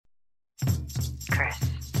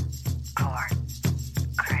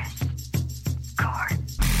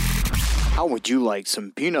How would you like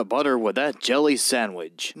some peanut butter with that jelly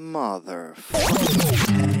sandwich? Hey,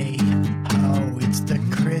 ho, it's the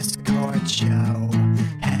Chris Court Show.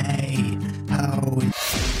 Hey, ho.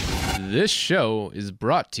 This show is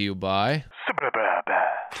brought to you by...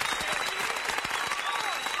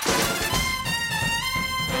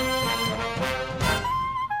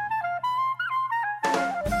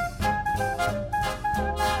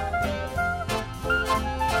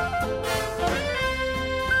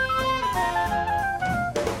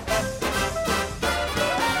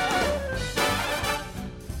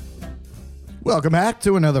 Welcome back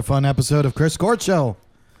to another fun episode of Chris Court Show.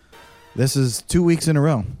 This is 2 weeks in a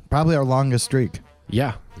row. Probably our longest streak,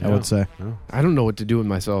 Yeah. I would say. I don't know what to do with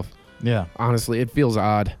myself. Yeah. Honestly, it feels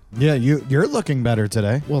odd. Yeah, you're looking better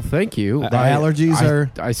today. Well, thank you. The allergies are...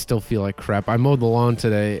 I still feel like crap. I mowed the lawn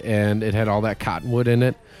today, and it had all that cottonwood in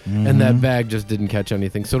it, and that bag just didn't catch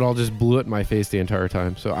anything, so it all just blew at my face the entire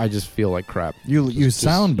time. So I just feel like crap. You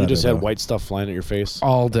sound better. You just though. had white stuff flying at your face.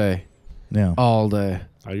 All day. Yeah. All day.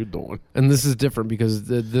 How you doing? And this is different because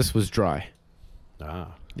this was dry. Ah.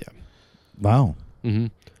 Yeah. Wow. Mm-hmm.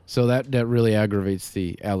 So that really aggravates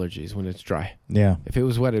the allergies when it's dry. Yeah. If it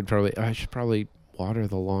was wet, I should probably water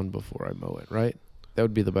the lawn before I mow it, right? That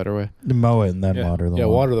would be the better way. Mow it and then Yeah. water the Yeah,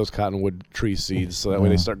 lawn. water those cottonwood tree seeds so that way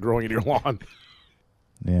they start growing in your lawn.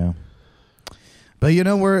 Yeah. But you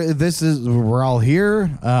know we're all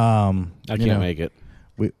here. I can't make it.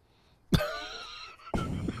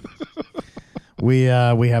 We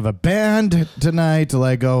have a band tonight,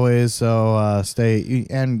 like always. So stay,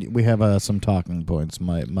 and we have some talking points.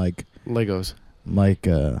 Mike Legos.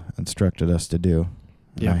 Instructed us to do.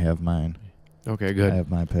 And Yeah. I have mine. Okay, good. I have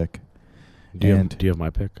my pick. Do you have my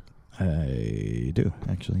pick? I do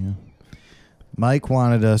actually. Yeah. Mike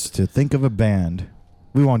wanted us to think of a band.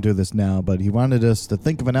 We won't do this now, but he wanted us to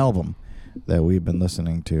think of an album that we've been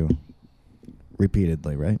listening to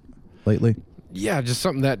repeatedly, right? Lately. Yeah, just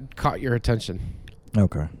something that caught your attention.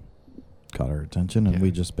 Okay. Caught our attention, and Yeah. we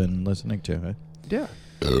just been listening to it. Yeah.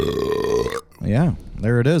 Yeah,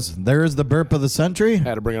 there it is. There is the burp of the century.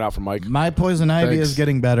 Had to bring it out for Mike. My poison ivy Thanks. is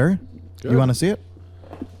getting better. Good. You want to see it?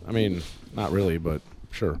 I mean, not really, but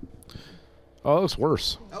sure. Oh, it looks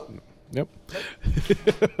worse. Oh. Yep.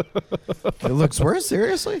 It looks worse.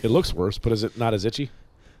 Seriously? It looks worse, but is it not as itchy?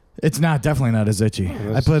 It's not. Definitely not as itchy.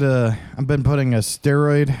 I've been putting a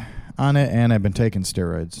steroid on it, and I've been taking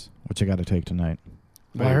steroids, which I got to take tonight.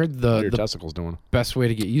 Well, I heard What are your the testicles doing? best way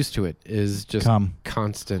to get used to it is just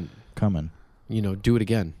constant, Coming. do it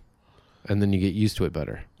again. And then you get used to it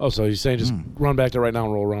better. Oh, so you're saying just run back there right now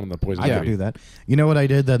and roll around in the poison I ivy? could do that. You know what I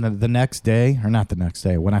did then the next day, or not the next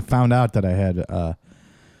day, when I found out that I had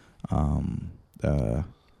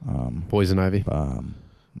Poison ivy?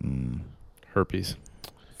 Herpes.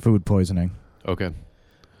 food poisoning. Okay.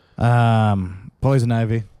 Poison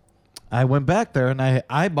ivy. I went back there and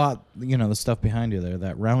I bought the stuff behind you there,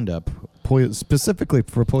 that Roundup, specifically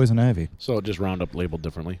for poison ivy. So just Roundup labeled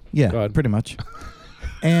differently. Go Yeah, ahead. pretty much.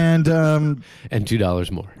 And And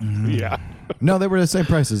 $2 more. Yeah. no, they were the same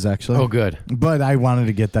prices actually. Oh, good. But I wanted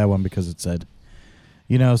to get that one because it said,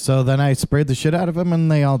 So then I sprayed the shit out of them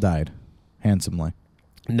and they all died, handsomely.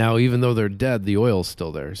 Now, even though they're dead, the oil's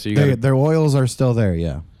still there. So you got Their oils are still there.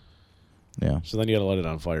 Yeah. Yeah. So then you got to let it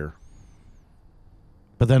on fire.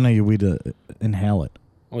 But then we'd inhale it.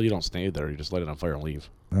 Well, you don't stay there. You just let it on fire and leave.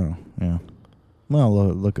 Oh, yeah. Well,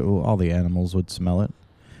 look, all the animals would smell it.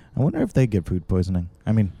 I wonder if they get food poisoning.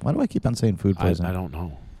 I mean, why do I keep on saying food poisoning? I don't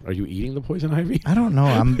know. Are you eating the poison ivy? I don't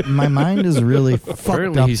know. My mind is really fucked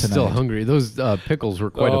apparently up he's tonight. still hungry. Those pickles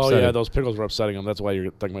were quite upsetting. Oh, yeah, those pickles were upsetting him. That's why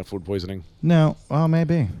you're talking about food poisoning. No, well,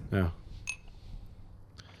 maybe. Yeah.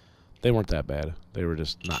 They weren't that bad. They were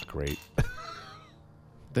just not great.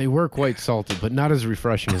 They were quite salty, but not as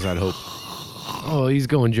refreshing as I'd hoped. Oh, he's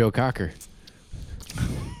going Joe Cocker.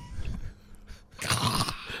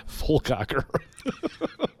 Full cocker.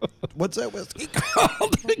 What's that whiskey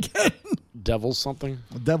called again? Devil's something?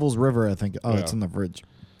 Devil's River, I think. Oh, Yeah. it's in the fridge.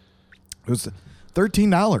 It was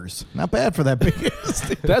 $13. Not bad for that big.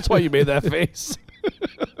 That's why you made that face.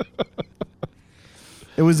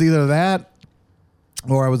 It was either that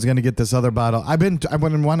or I was going to get this other bottle. I've been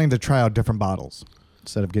wanting to try out different bottles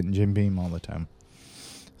instead of getting Jim Beam all the time.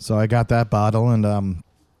 So I got that bottle, and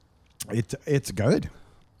it's good.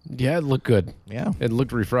 Yeah, it looked good. Yeah. It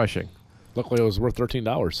looked refreshing. Looked like it was worth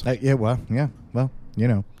 $13. Yeah, well,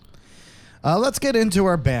 let's get into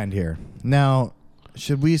our band here. Now,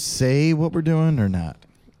 should we say what we're doing or not?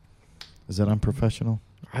 Is that unprofessional?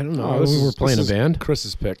 I don't know. We were playing a band.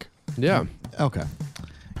 Chris's pick. Yeah. Okay.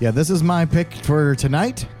 yeah, this is my pick for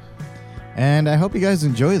tonight. And I hope you guys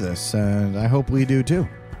enjoy this. And I hope we do too.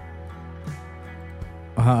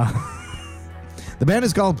 The band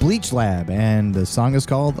is called Bleach Lab. And the song is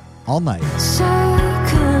called All Night.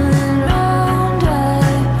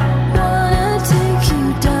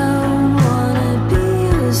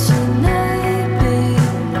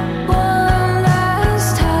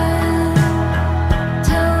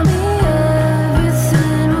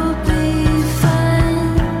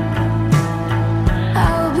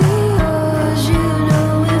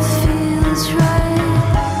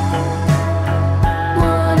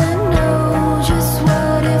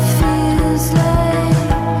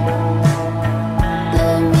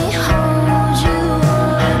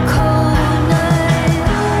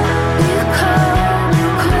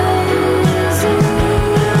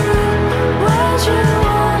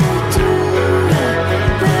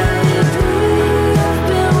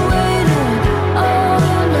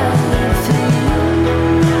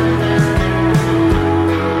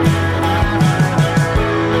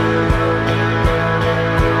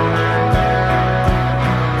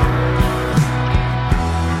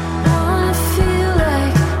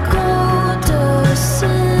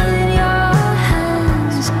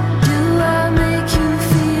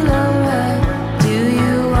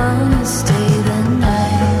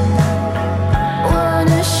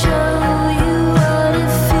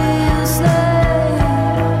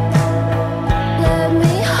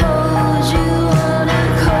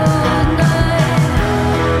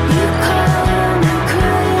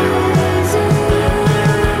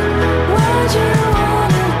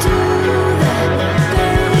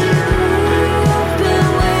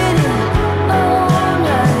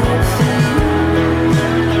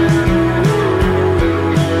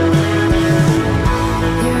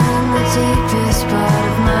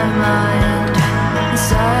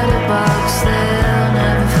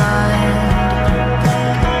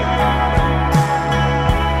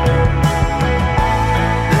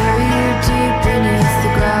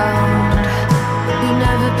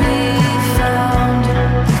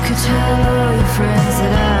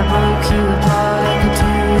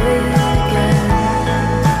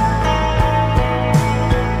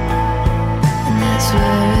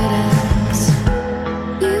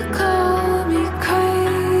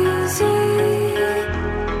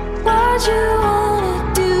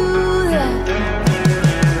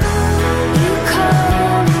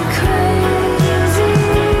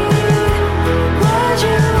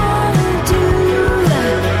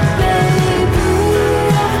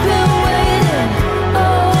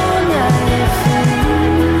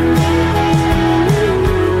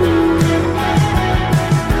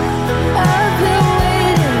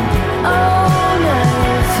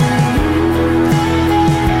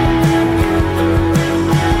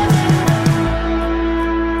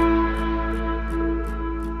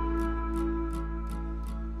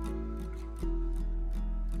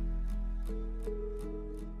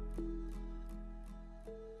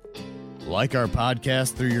 Like our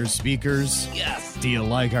podcast through your speakers? Yes. Do you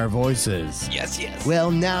like our voices? Yes, yes. Well,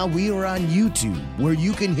 now we are on YouTube, where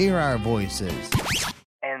you can hear our voices.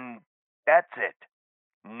 And that's it.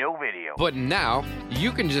 No video. But now,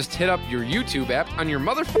 you can just hit up your YouTube app on your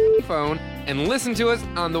motherfucking phone and listen to us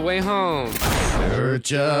on the way home.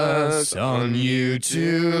 Search us on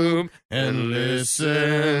YouTube and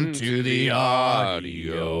listen to the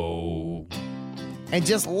audio. And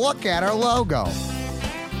just look at our logo.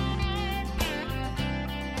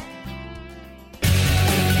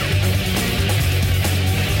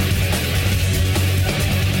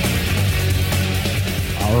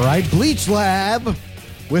 All right, Bleach Lab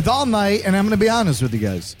with All Night, and I'm going to be honest with you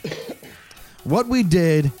guys. What we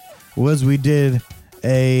did was we did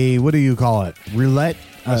a, what do you call it? Roulette?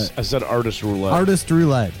 I said artist roulette. Artist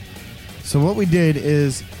roulette. So what we did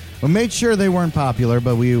is we made sure they weren't popular,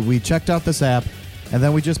 but we checked out this app, and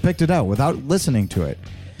then we just picked it out without listening to it.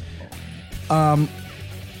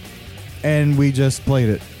 And we just played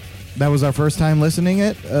it. That was our first time listening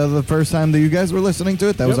it. The first time that you guys were listening to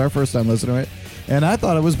it, that was our first time listening to it. And I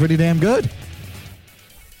thought it was pretty damn good.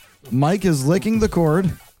 Mike is licking the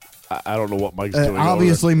cord. I don't know what Mike's doing.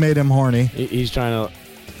 Obviously made him horny. He's trying to...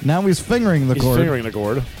 Now he's fingering the cord. He's fingering the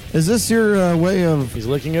cord. Is this your way of... He's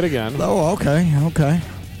licking it again. Oh, okay.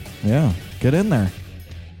 Yeah, get in there.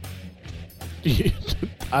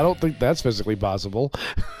 I don't think that's physically possible.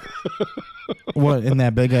 What, in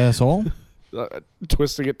that big asshole?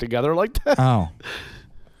 Twisting it together like that? Oh.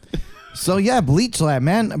 So, yeah, Bleach Lab,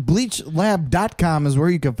 man. BleachLab.com is where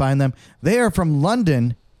you can find them. They are from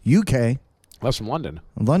London, UK. That's from London.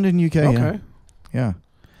 London, UK, Okay. Yeah.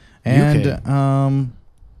 And,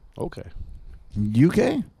 Okay.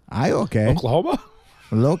 UK? Okay. Oklahoma?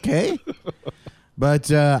 Okay.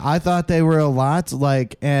 But I thought they were a lot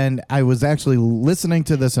like, and I was actually listening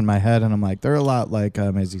to this in my head, and I'm like, they're a lot like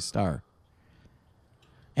Mazzy Star.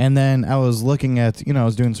 And then I was looking at, I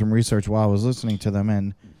was doing some research while I was listening to them,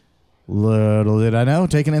 and little did I know,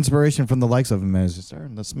 taking inspiration from the likes of Mazzy Star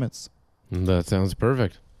and the Smiths. That sounds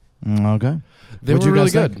perfect. Okay. They What'd were you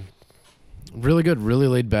really guys good. think? Really good, really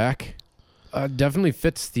laid back. Definitely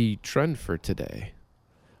fits the trend for today.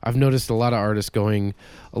 I've noticed a lot of artists going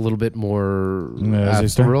a little bit more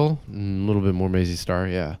ethereal, a little bit more Mazzy Star,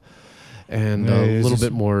 yeah. And a little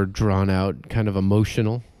bit more drawn out, kind of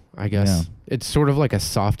emotional, I guess. Yeah. It's sort of like a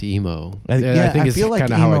soft emo. I think it's feel like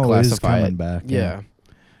kind of how I emo classify is coming it. back. Yeah.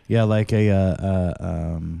 Yeah, like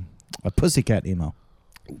a pussycat emo.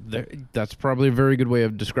 That's probably a very good way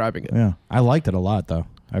of describing it. Yeah. I liked it a lot, though.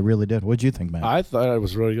 I really did. What'd you think, Matt? I thought it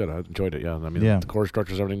was really good. I enjoyed it, yeah. I mean, Yeah. the chord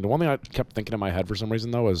structures, everything. The one thing I kept thinking in my head for some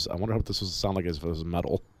reason, though, is I wonder what this would sound like if it was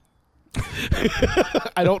metal.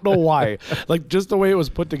 I don't know why. Like, just the way it was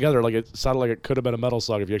put together, like, it sounded like it could have been a metal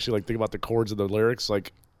song if you actually, like, think about the chords and the lyrics.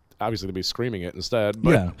 Like, obviously, they'd be screaming it instead.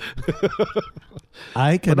 But, yeah.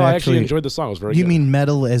 I could I actually enjoyed the song. It was very good. You mean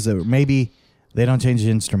metal as maybe they don't change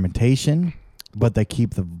the instrumentation, but they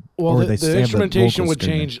keep the... Well, or the instrumentation would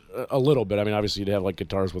screaming. change a little bit. I mean, obviously, you'd have, like,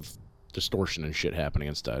 guitars with distortion and shit happening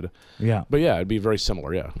instead. Yeah. But, yeah, it'd be very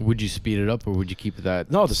similar, yeah. Would you speed it up or would you keep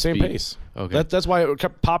that? No, the same speed? pace. Okay. That's why it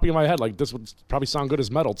kept popping in my head. Like, this would probably sound good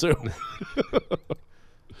as metal, too.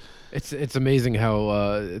 It's amazing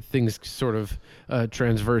how things sort of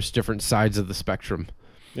transverse different sides of the spectrum.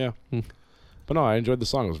 Yeah. But no, I enjoyed the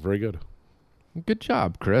song. It was very good. Good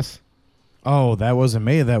job, Chris. Oh, that wasn't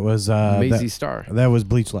me. That was... Mazzy Star. That was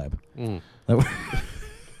Bleach Lab. Mm.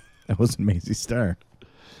 That wasn't Mazzy Star.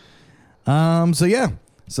 So yeah.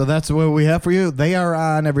 So that's what we have for you. They are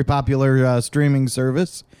on every popular streaming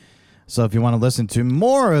service. So if you want to listen to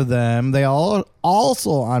more of them, they are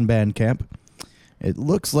also on Bandcamp. It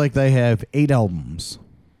looks like they have 8 albums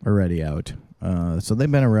already out. So they've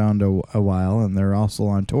been around a while, and they're also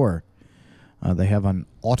on tour. They have an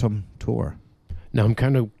autumn tour. Now, I'm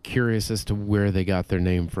kind of curious as to where they got their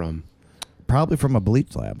name from. Probably from a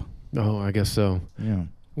Bleach Lab. Oh, I guess so. Yeah.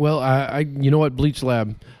 Well, you know what, Bleach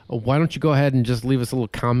Lab, why don't you go ahead and just leave us a little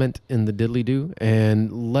comment in the diddly-doo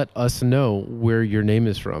and let us know where your name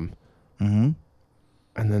is from. Mm-hmm.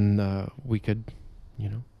 And then we could,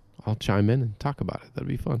 I'll chime in and talk about it. That'd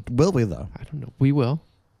be fun. Will we, though? I don't know. We will.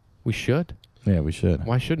 We should. Yeah, we should.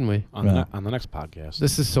 Why shouldn't we? On the next podcast.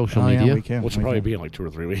 This is social Yeah, media. we can. Which we will probably can. be in like 2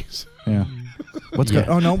 or 3 weeks. Yeah. What's good?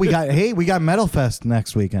 Oh no, we got Metal Fest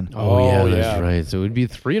next weekend. Oh, yeah, that's yeah. right. So it would be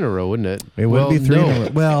 3 in a row, wouldn't it? It would be 3 in a row.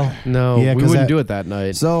 Well, No, yeah, we 'cause wouldn't that- do it that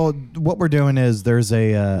night. so what we're doing is there's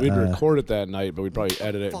a We'd record it that night, but we'd probably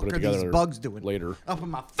edit it and put it fuck are these together bugs doing later. up in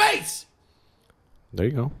my face. There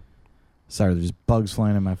you go. Sorry, there's bugs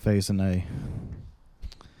flying in my face, and I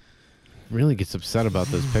Really gets upset about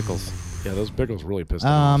those pickles. Yeah, those pickles really pissed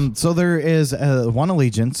him off. So there is One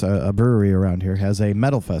Allegiance, a brewery around here, has a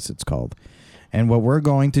Metal Fest, it's called. And what we're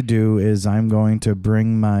going to do is I'm going to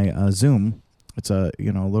bring my Zoom. It's a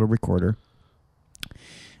little recorder.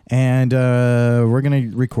 And we're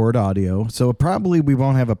going to record audio. So probably we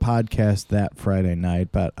won't have a podcast that Friday night,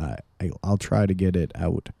 but I'll try to get it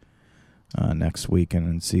out next weekend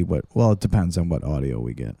and see what... Well, it depends on what audio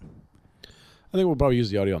we get. I think we'll probably use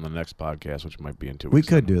the audio on the next podcast, which might be in 2 We weeks.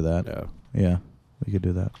 could then. do that. Yeah. Yeah, we could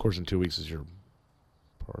do that. Of course, in 2 weeks is your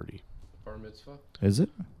party. Bar mitzvah? Is it?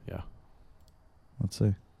 Yeah. Let's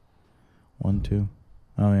see. 1, 2.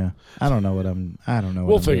 Oh yeah. I don't know.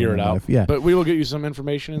 We'll figure it out. Life. Yeah, But we will get you some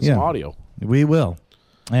information and Yeah. some audio. we will,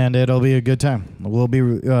 and it'll be a good time. We'll be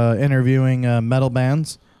interviewing metal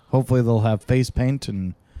bands. Hopefully, they'll have face paint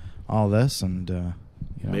and all this, and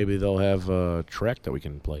Maybe they'll have a track that we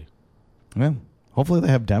can play. Yeah. Hopefully, they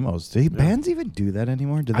have demos. Do bands even do that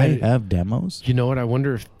anymore? Do they have demos? You know what? I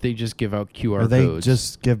wonder if they just give out QR Or they codes.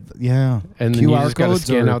 just give and then QR you just got to codes,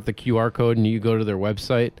 scan or- out the QR code and you go to their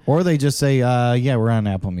website. or they just say, "Yeah, we're on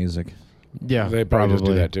Apple Music." Yeah, They probably just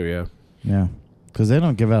do that too, yeah. Yeah, because they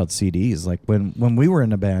don't give out CDs. Like when we were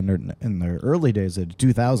in a band or in the early days of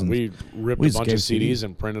 2000s. We ripped We a just bunch of gave CDs CDs.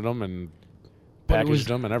 and printed them and But it packaged was-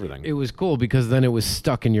 them and everything. It was cool because then it was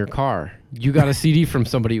stuck in your car. You got a CD from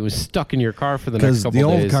somebody. It was stuck in your car for the next Because couple the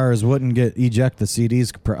old days. cars wouldn't eject the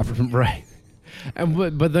CDs properly. Right.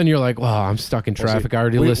 And but then you're like, well, I'm stuck in Well, see, traffic. I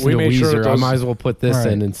already we listened to made sure Weezer. that I those- might as well put this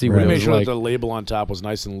Right. in and see Right. what we it made was sure like. that the label on top was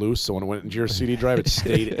nice and loose, so when it went into your CD drive, it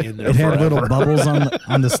stayed in there It had forever. little bubbles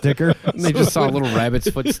on the sticker. And they just saw a little rabbit's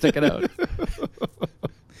foot sticking out.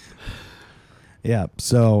 Yeah.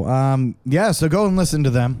 So so go and listen to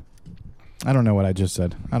them. I don't know what I just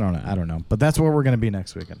said. I don't know. But that's where we're going to be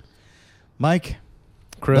next weekend. Mike,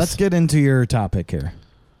 Chris, let's get into your topic here.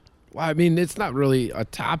 Well, I mean, it's not really a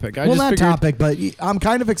topic. But I'm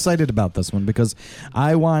kind of excited about this one because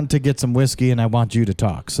I want to get some whiskey and I want you to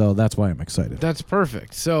talk. So that's why I'm excited. That's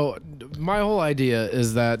perfect. So my whole idea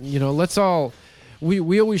is that, let's all...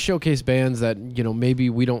 We always showcase bands that,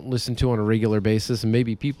 maybe we don't listen to on a regular basis and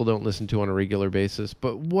maybe people don't listen to on a regular basis.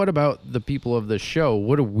 But what about the people of the show?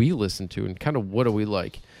 What do we listen to and kind of what do we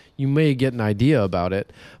like? You may get an idea about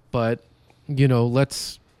it, but,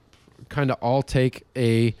 let's kind of all take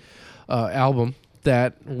a album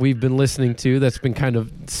that we've been listening to that's been kind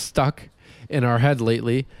of stuck in our head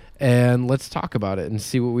lately, and let's talk about it and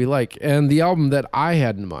see what we like. And the album that I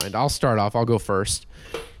had in mind, I'll start off. I'll go first.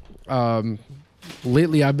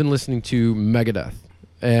 Lately, I've been listening to Megadeth,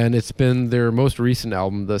 and it's been their most recent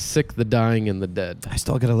album, The Sick, the Dying, and the Dead. I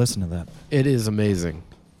still got to listen to that. It is amazing.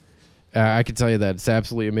 I can tell you that. It's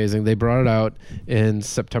absolutely amazing. They brought it out in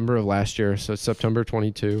September of last year, so it's September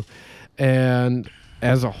 22. And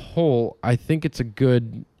as a whole, I think it's a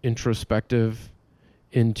good introspective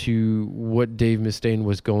into what Dave Mustaine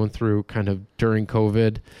was going through kind of during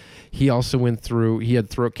COVID. He also he had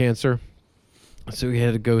throat cancer. So he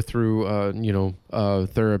had to go through,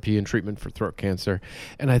 therapy and treatment for throat cancer.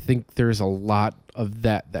 And I think there's a lot of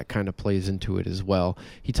that kind of plays into it as well.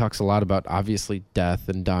 He talks a lot about, obviously, death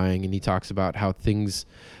and dying, and he talks about how things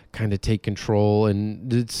kind of take control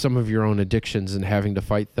and some of your own addictions and having to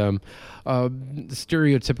fight them.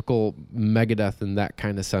 Stereotypical Megadeth in that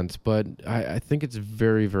kind of sense, but I think it's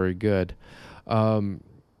very, very good.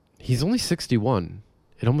 He's only 61.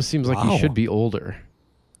 It almost seems like he should be older.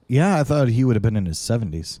 Yeah, I thought he would have been in his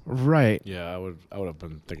 70s. Right. Yeah, I would have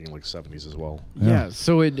been thinking like 70s as well. Yeah,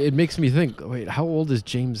 so it makes me think, wait, how old is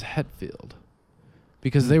James Hetfield?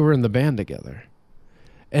 Because they were in the band together.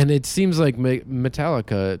 And it seems like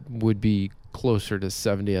Metallica would be closer to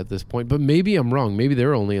 70 at this point, but maybe I'm wrong. Maybe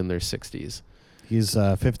they're only in their 60s. He's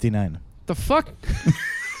 59. The fuck?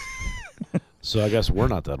 So I guess we're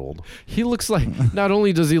not that old. He looks like, not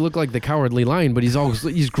only does he look like the Cowardly Lion, but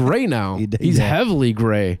he's gray now. He's heavily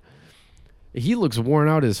gray. He looks worn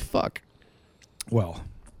out as fuck. Well,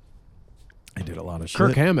 I did a lot of shit.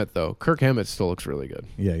 Kirk Hammett, though. Kirk Hammett still looks really good.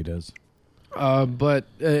 Yeah, he does. But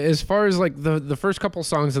as far as like the first couple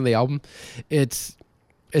songs in the album, it's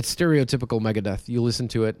stereotypical Megadeth. You listen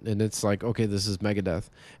to it and it's like, okay, this is Megadeth.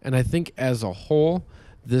 And I think as a whole,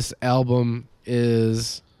 this album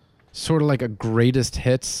is sort of like a greatest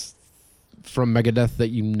hits from Megadeth that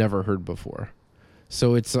you never heard before.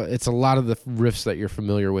 So it's a lot of the riffs that you're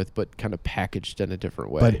familiar with, but kind of packaged in a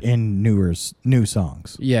different way. But in new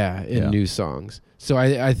songs. Yeah, new songs. So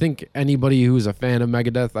I think anybody who's a fan of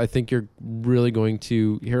Megadeth, I think you're really going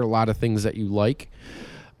to hear a lot of things that you like.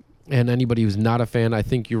 And anybody who's not a fan, I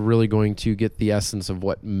think you're really going to get the essence of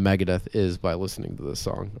what Megadeth is by listening to this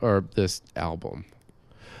song or this album.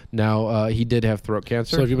 Now, he did have throat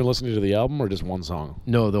cancer. So have you been listening to the album or just one song?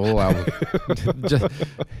 No, the whole album.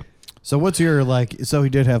 So what's your, so he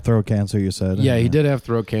did have throat cancer, you said? Yeah, he did have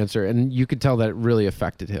throat cancer, and you could tell that it really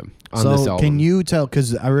affected him on this album. So can you tell,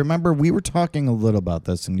 because I remember we were talking a little about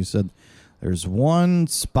this, and you said there's one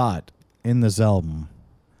spot in this album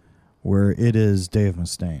where it is Dave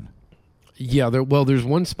Mustaine. Yeah, there's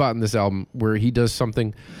one spot in this album where he does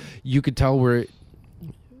something you could tell where...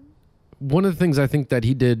 One of the things I think that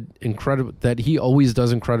he did that he always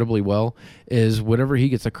does incredibly well is whenever he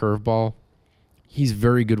gets a curveball, he's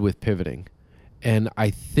very good with pivoting. And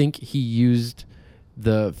I think he used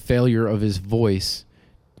the failure of his voice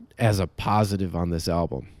as a positive on this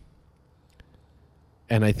album.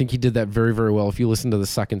 And I think he did that very, very well. If you listen to the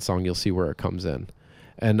second song, you'll see where it comes in.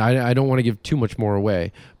 And I don't want to give too much more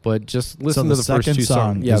away, but just listen to the first two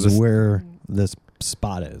songs. Yeah, is where this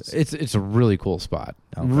spot is. It's a really cool spot.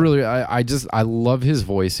 Okay. Really, I love his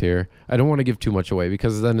voice here. I don't want to give too much away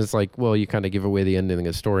because then it's like, well, you kind of give away the ending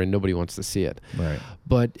of the story and nobody wants to see it. Right.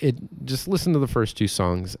 But just listen to the first two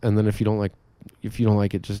songs, and then if you don't like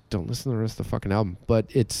it, just don't listen to the rest of the fucking album. But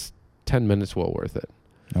it's 10 minutes well worth it.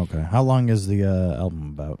 Okay. How long is the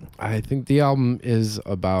album about? I think the album is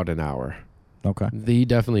about an hour. Okay. He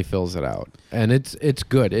definitely fills it out, and it's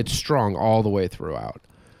good. It's strong all the way throughout.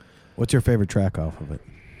 What's your favorite track off of it?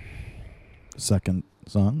 Second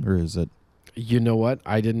song, or is it? You know what?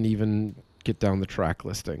 I didn't even get down the track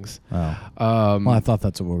listings. Oh. Well, I thought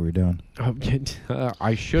that's what we were doing.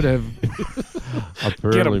 I should have.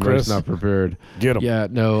 Apparently, I was not prepared. Get him. Yeah,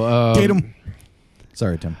 no. Get him.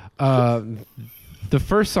 Sorry, Tim. The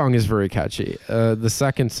first song is very catchy. The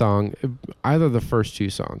second song, either the first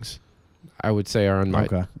two songs, I would say are in my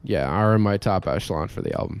top echelon for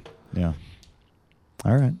the album. Yeah.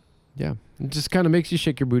 All right. Yeah. It just kind of makes you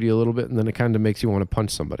shake your booty a little bit, and then it kind of makes you want to punch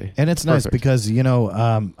somebody. And it's nice because,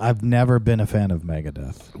 I've never been a fan of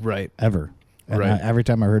Megadeth. Right. Ever. And Right. Every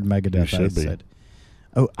time I heard Megadeth, I said,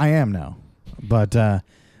 oh, I am now. But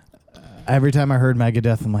every time I heard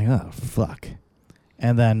Megadeth, I'm like, oh, fuck.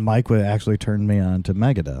 And then Mike would actually turn me on to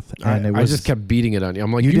Megadeth. And I just kept beating it on you.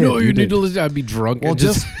 I'm like, you need to listen. I'd be drunk. Well,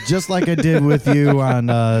 just like I did with you on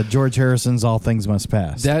George Harrison's All Things Must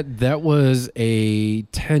Pass. That was a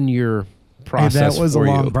 10-year process. Hey, that was a for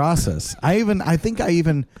long you. process. I think I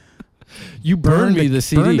even you burned me the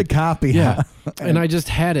CD. Burned a copy. Yeah. And I just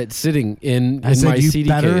had it sitting in my CD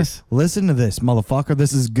case. Listen to this, motherfucker.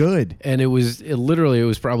 This is good. And it was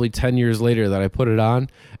probably 10 years later that I put it on.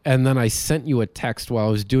 And then I sent you a text while I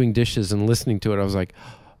was doing dishes and listening to it. I was like,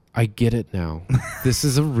 I get it now. This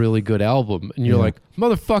is a really good album. And you're like,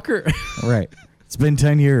 motherfucker. Right. It's been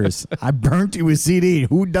 10 years. I burnt you a CD.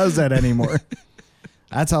 Who does that anymore?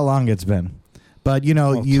 That's how long it's been. But,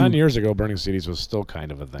 10 years ago, burning CDs was still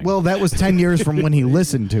kind of a thing. Well, that was 10 years from when he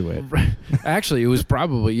listened to it. Actually, it was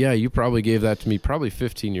probably, you probably gave that to me probably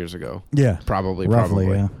 15 years ago. Yeah. Probably.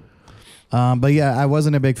 Yeah. But yeah, I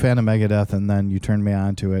wasn't a big fan of Megadeth, and then you turned me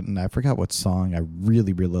on to it, and I forgot what song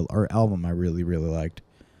or album I really, really liked.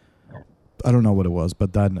 I don't know what it was,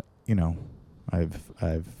 but then,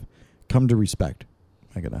 I've come to respect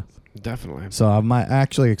Megadeth. Definitely. So I'm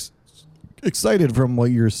actually excited from what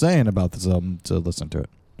you're saying about this album to listen to it.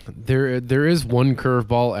 There is one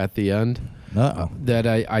curveball at the end that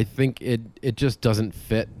I think it just doesn't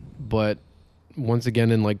fit, but once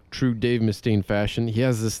again, in like true Dave Mustaine fashion, he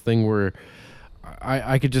has this thing where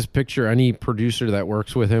I could just picture any producer that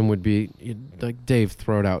works with him would be like, Dave,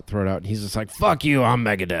 throw it out. And he's just like, fuck you, I'm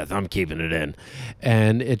Megadeth, I'm keeping it in.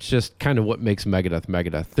 And it's just kind of what makes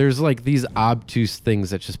Megadeth. There's like these obtuse things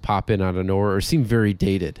that just pop in out of nowhere or seem very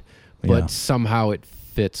dated, but somehow it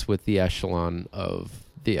fits with the echelon of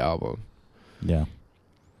the album. Yeah.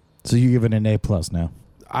 So you give it an A+ now?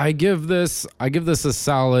 I give this a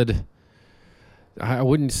solid. I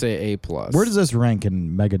wouldn't say A+. Where does this rank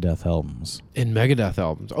in Megadeth albums? In Megadeth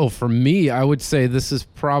albums? Oh, for me, I would say this is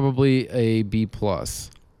probably a B+.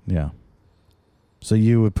 Yeah. So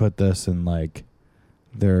you would put this in like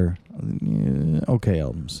their okay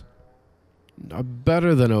albums.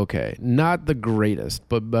 Better than okay. Not the greatest,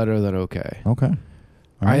 but better than okay. Okay.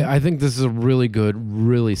 Right. I think this is a really good,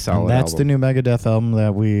 really solid and that's album. the new Megadeth album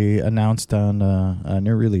that we announced on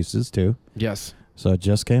new releases too. Yes. So it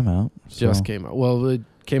just came out. Just came out. Well, it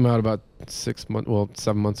came out about 7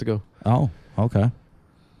 months ago. Oh, okay.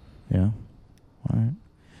 Yeah. All right.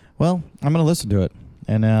 Well, I'm going to listen to it,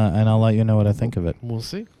 and I'll let you know what I think of it. We'll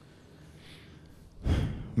see.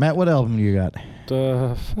 Matt, what album do you got?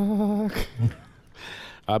 The fuck?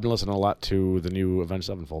 I've been listening a lot to the new Avenged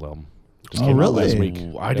Sevenfold album. Just came out last week.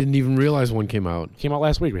 Ooh, I didn't even realize one came out. Came out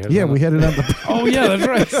last week. We had we had it on the... Oh, yeah, that's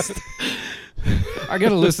right. I got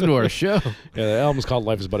to listen to our show. Yeah, the album's called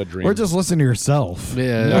Life is But a Dream. Or just listen to yourself.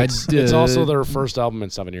 Yeah, it's also their first album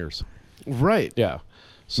in 7 years. Right. Yeah.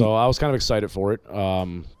 So I was kind of excited for it.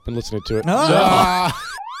 Been listening to it.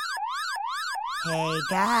 Hey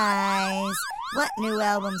guys, what new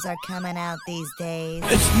albums are coming out these days?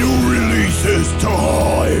 It's new releases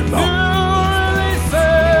time!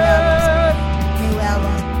 New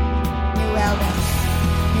album.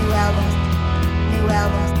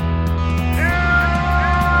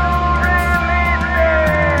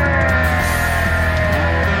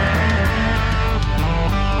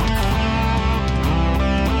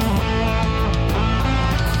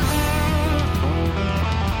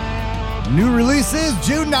 New releases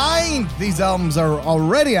June 9th. These albums are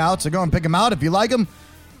already out, so go and pick them out if you like them.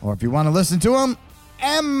 Or if you want to listen to them,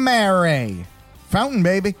 Mary. Fountain,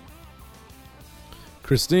 baby.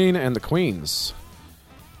 Christine and the Queens.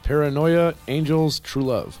 Paranoia, Angels, True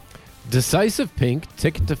Love. Decisive Pink,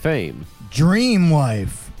 Ticket to Fame. Dream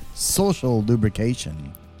Wife, Social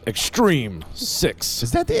Lubrication. Extreme, 6.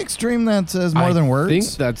 Is that the extreme that says more than words? I think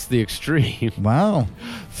that's the extreme. Wow.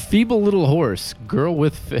 Feeble Little Horse, Girl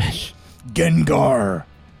with Fish. Gengar,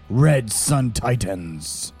 Red Sun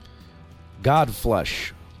Titans.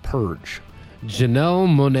 Godflesh, Purge. Janelle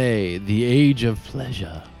Monáe, The Age of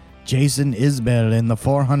Pleasure. Jason Isbell in the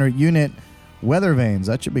 400 unit Weather Vanes.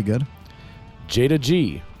 That should be good. Jada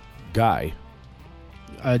G, Guy.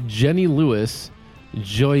 Jenny Lewis,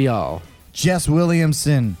 Joyal. Jess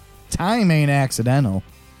Williamson, Time Ain't Accidental.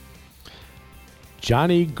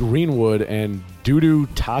 Johnny Greenwood and Dudu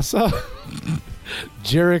Tassa.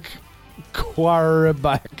 Jarek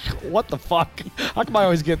Quarterback. What the fuck? How come I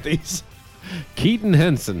always get these? Keaton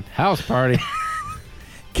Henson, House Party.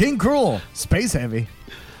 King Cruel, Space Heavy.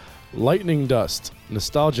 Lightning Dust,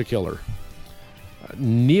 Nostalgia Killer.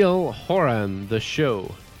 Neil Horan, The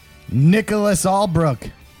Show. Nicholas Albrook,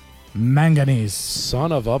 Manganese.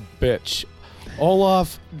 Son of a bitch.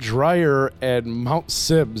 Olaf Dreyer and Mount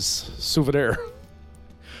Sibs, Souvenir.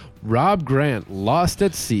 Rob Grant, Lost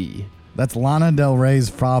at Sea. That's Lana Del Rey's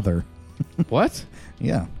father. What?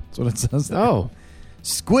 Yeah, that's what it says there. Oh.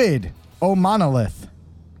 Squid, O Monolith.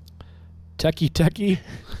 Teki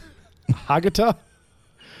Hagata.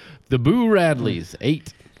 The Boo Radleys,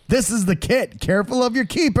 8. This is the kit. Careful of your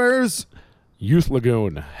keepers. Youth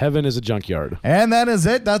Lagoon, Heaven is a Junkyard. And that is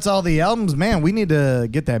it. That's all the albums. Man, we need to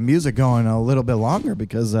get that music going a little bit longer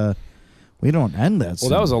because we don't end that.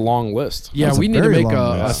 Well, that was a long list. Yeah, That's we a need to very make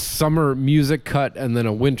long a list. summer music cut and then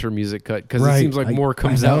a winter music cut because Right. it seems like more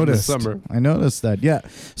comes out in the summer. I noticed that, yeah.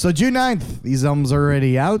 So June 9th, these albums are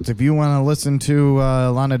already out. If you want to listen to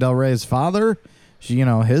Lana Del Rey's father, she,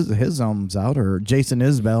 his album's out, or Jason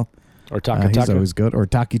Isbell. Or Taka He's Taka. always good. Or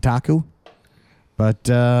Taki Taku. But,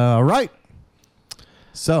 all right.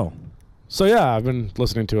 So yeah, I've been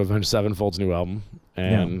listening to Avenged Sevenfold's new album,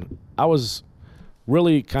 and I was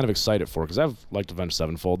really kind of excited for it because I've liked Avenged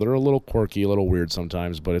Sevenfold. They're a little quirky, a little weird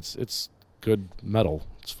sometimes, but it's good metal.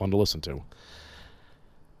 It's fun to listen to.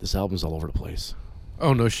 This album's all over the place.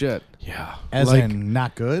 Oh, no shit. Yeah. as like- in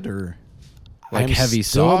not good or... Like I'm heavy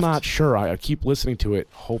still soft? not sure. I keep listening to it,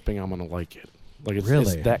 hoping I'm going to like it. Like it's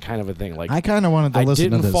Really? that kind of a thing. Like I kind of wanted to I listen to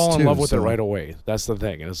didn't this fall in too, love with so- it right away. That's the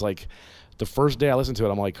thing. And it's like the first day I listened to it,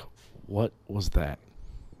 I'm like, what was that?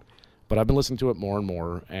 But I've been listening to it more and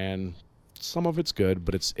more, and some of it's good,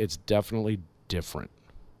 but it's definitely different.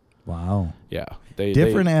 Wow. Yeah,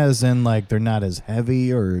 Different as in like they're not as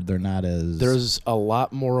heavy or they're not as... There's a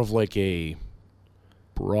lot more of like a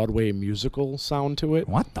Broadway musical sound to it.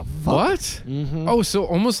 What the fuck? What? Mm-hmm. Oh, so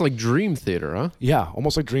almost like Dream Theater, huh? Yeah,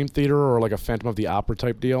 almost like Dream Theater or like a Phantom of the Opera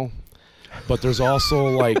type deal. But there's also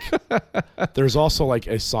like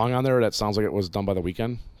a song on there that sounds like it was done by The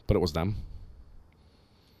Weeknd, but it was them.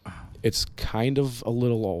 It's kind of a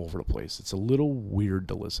little all over the place. It's a little weird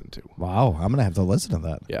to listen to. Wow, I'm going to have to listen to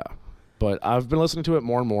that. Yeah. But I've been listening to it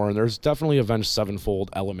more and more, and there's definitely Avenged Sevenfold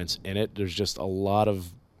elements in it. There's just lots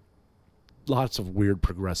of weird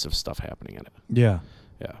progressive stuff happening in it. Yeah.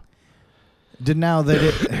 Yeah.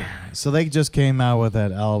 So they just came out with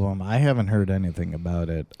that album. I haven't heard anything about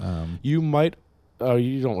it. You might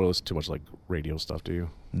you don't really listen to much like radio stuff, do you?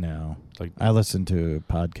 No. Like I listen to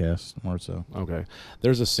podcasts more so. okay.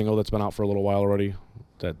 There's a single that's been out for a little while already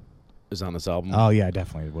that is on this album. Oh, yeah, I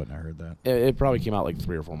definitely wouldn't have heard that. It probably came out like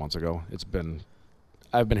 3 or 4 months ago.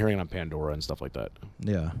 I've been hearing it on Pandora and stuff like that.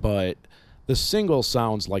 Yeah. But the single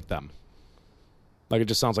sounds like them. Like it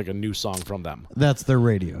just sounds like a new song from them. That's their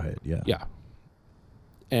radio hit, yeah. Yeah.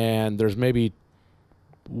 And there's maybe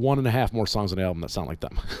 1.5 more songs on the album that sound like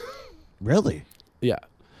them. Really? Yeah.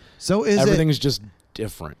 So is Everything's just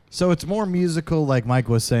different. So it's more musical, like Mike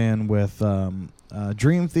was saying, with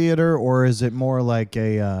Dream Theater, or is it more like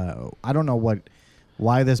a I don't know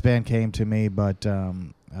why this band came to me, but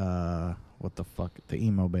what the fuck, the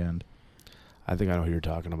emo band? I think I know who you're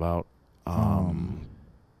talking about.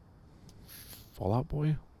 Fall Out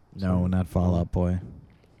Boy? No, not Fall Out Boy.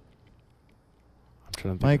 I'm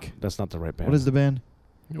trying to think. Mike? That's not the right band. What is the band?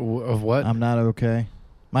 Of what? I'm Not Okay.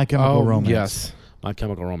 My Chemical Romance. Yes. My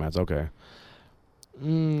Chemical Romance, okay.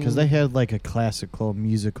 Because they had like a classical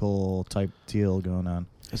musical type deal going on.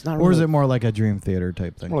 It's not Or really, is it more like a Dream Theater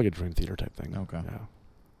type thing? more like a Dream Theater type thing. Okay. Yeah.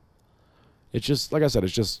 It's just, like I said,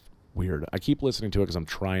 it's just weird. I keep listening to it because I'm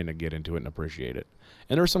trying to get into it and appreciate it.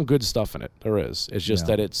 And there's some good stuff in it. There is. It's just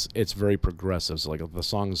Yeah. that it's very progressive. So like the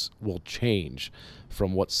songs will change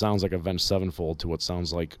from what sounds like Avenged Sevenfold to what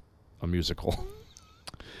sounds like a musical.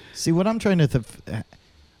 See, what I'm trying to...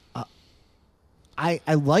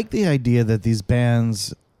 I like the idea that these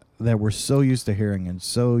bands that we're so used to hearing and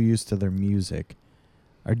so used to their music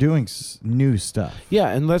are doing new stuff. Yeah,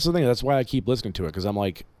 and that's the thing. That's why I keep listening to it, because I'm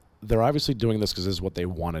like, they're obviously doing this because this is what they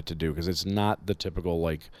wanted to do, because it's not the typical,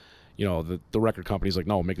 like, you know, the record company's like,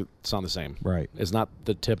 no, make it sound the same. Right. It's not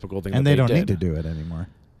the typical thing And that they don't did. need to do it anymore.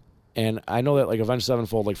 And I know that, like, Avenged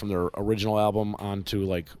Sevenfold, like, from their original album onto,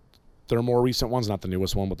 like, their more recent ones, not the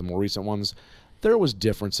newest one, but the more recent ones, there was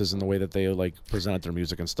differences in the way that they, like, presented their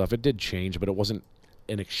music and stuff. It did change, but it wasn't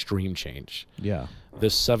an extreme change. Yeah.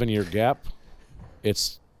 This 7-year gap,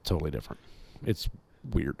 it's totally different. It's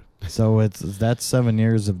weird. So that 7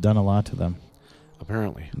 years have done a lot to them.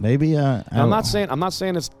 Apparently. Maybe I'm not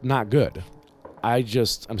saying it's not good.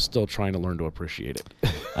 I'm still trying to learn to appreciate it.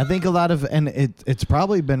 I think a lot of it's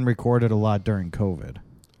probably been recorded a lot during COVID.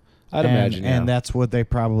 I'd imagine, yeah. And that's what they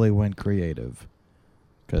probably went creative.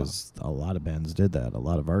 because a lot of bands did that. A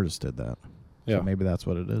lot of artists did that. Yeah. So maybe that's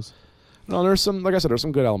what it is. No, there's some, like I said, there's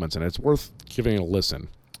some good elements in it. It's worth giving it a listen.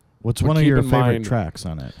 What's But one of keep your in favorite mind- tracks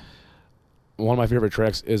on it? One of my favorite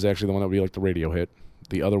tracks is actually the one that would be like the radio hit.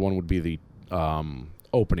 The other one would be the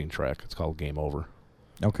opening track. It's called Game Over.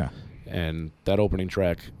 Okay. And that opening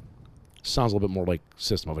track sounds a little bit more like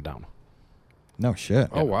System of a Down. No shit.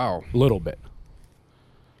 Oh, wow. A little bit.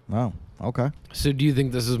 Wow. Okay. So do you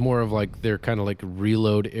think this is more of like their kind of like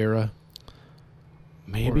Reload era?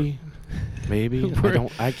 Maybe. Maybe.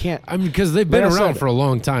 I can't. I mean, because they've been Like I around said, for a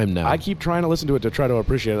long time now. I keep trying to listen to it to try to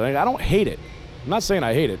appreciate it. Like, I don't hate it. I'm not saying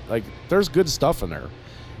I hate it. Like, there's good stuff in there.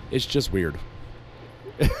 It's just weird.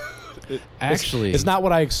 Actually, it's not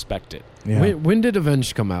what I expected. Yeah. When did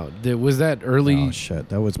Avenged come out? Was that early? Oh shit.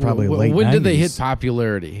 That was probably late. When 90s. did they hit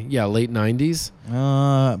popularity? Yeah, late 90s?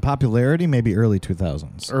 Popularity, maybe early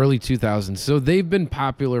 2000s. Early 2000s. So they've been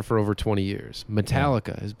popular for over 20 years.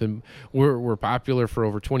 Metallica has been were popular for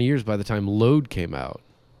over 20 years by the time Load came out.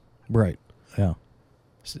 Right. Yeah.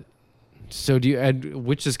 So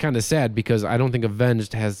which is kind of sad because I don't think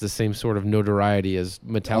Avenged has the same sort of notoriety as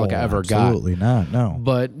Metallica ever got. Absolutely not. No.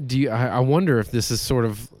 But I wonder if this is sort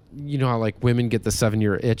of, you know how like women get the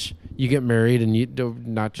 7-year itch. You get married and you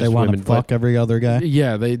not just They want women, to fuck but every other guy.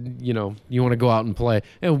 yeah, you want to go out and play.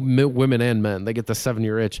 And women and men, they get the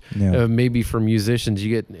 7-year itch. Yeah. Maybe for musicians, you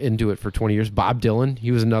get into it for 20 years. Bob Dylan,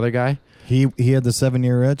 he was another guy. He had the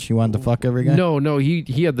 7-year itch. He wanted to fuck every guy. No,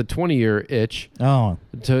 he had the 20-year itch Oh.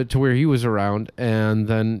 to where he was around, and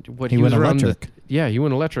then He went was around electric. he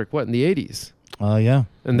went electric. What in the 80s? Yeah.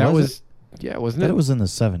 And that Was yeah, wasn't But it? it was in the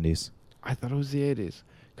 70s. I thought it was the 80s.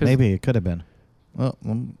 'Cause Maybe it could have been. Well,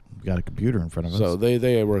 we got a computer in front of So us.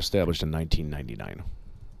 they were established in 1999.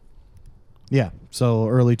 Yeah. So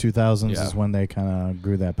early 2000s Yeah. is when they kind of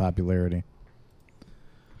grew that popularity.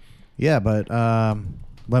 Yeah, but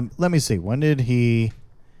let me see. When did he?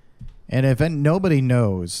 And if nobody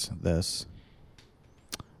knows this,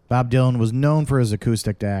 Bob Dylan was known for his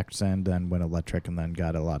acoustic acts and then went electric and then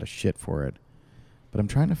got a lot of shit for it. But I'm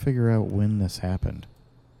trying to figure out when this happened.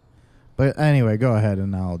 But anyway, go ahead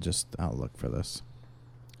and I'll look for this.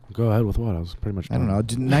 Go ahead with what? I was pretty much I don't done.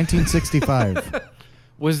 know. 1965.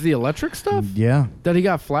 Was the electric stuff Yeah. that he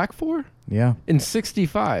got flack for Yeah. in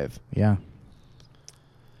 65? Yeah.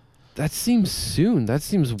 That seems soon. That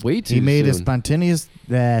seems way too He made a soon.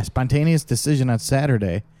 spontaneous decision on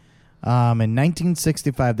Saturday in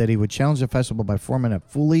 1965 that he would challenge the festival by forming a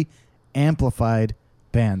fully amplified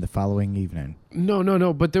band the following evening.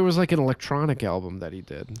 No. But there was like an electronic album that he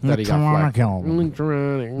did that he got Electronic flack. album.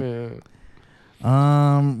 Electronic.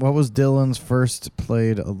 Yeah. What was Dylan's first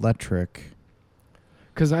played electric?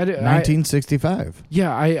 Because 1965.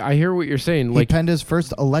 Yeah, I hear what you're saying. He Like penned his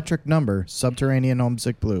first electric number, Subterranean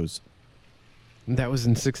Homesick Blues. that was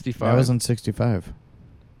in 65. That was in 65.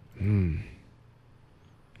 Hmm.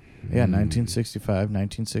 Yeah, 1965,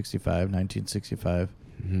 1965, 1965.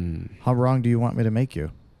 Hmm. How wrong do you want me to make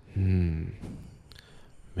you?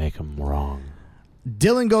 Make them wrong.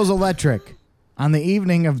 Dylan goes electric on the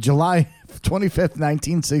evening of July 25th,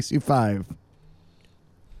 1965.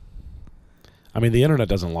 I mean, the internet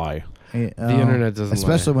doesn't lie. The internet doesn't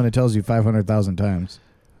Especially lie. when it tells you 500,000 times.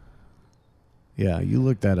 Yeah, you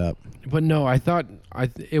look that up. But no, I thought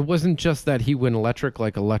it wasn't just that he went electric,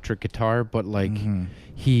 like electric guitar, but like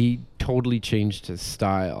he totally changed his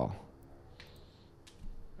style.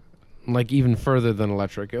 Like even further than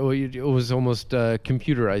electric. It was almost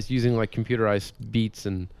computerized, using like computerized beats,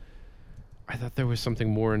 and I thought there was something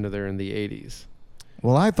more into there in the 80s.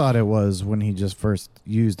 Well, I thought it was when he just first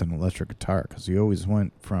used an electric guitar because he always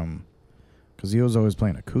was always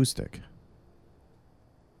playing acoustic.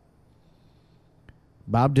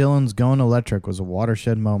 Bob Dylan's going electric was a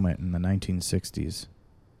watershed moment in the 1960s.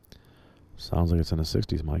 Sounds like it's in the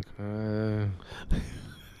 60s, Mike.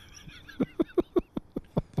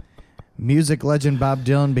 Music legend Bob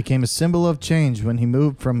Dylan became a symbol of change when he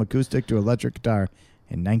moved from acoustic to electric guitar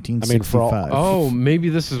in 1965. Oh, maybe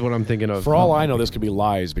this is what I'm thinking of. For all I know, this could be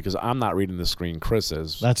lies because I'm not reading the screen. Chris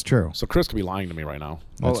is. That's true. So Chris could be lying to me right now.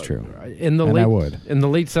 That's true. In the And late I would. in the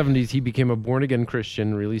late 70s, he became a born-again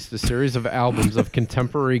Christian, released a series of albums of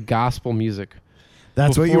contemporary gospel music.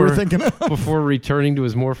 That's what you were thinking of? Before returning to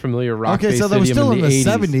his more familiar rock-based Okay, so that was idiom still in the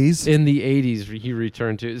 80s. 70s. In the 80s, he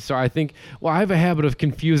returned to. So I think, well, I have a habit of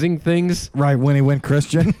confusing things. Right, when he went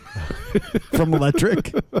Christian from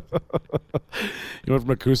electric. You went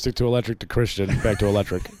from acoustic to electric to Christian, back to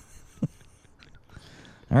electric.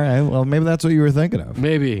 All right, well, maybe that's what you were thinking of.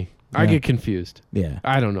 Maybe. I Yeah. get confused. Yeah.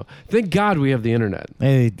 I don't know. Thank God we have the internet.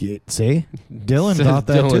 Hey, see? Dylan Says thought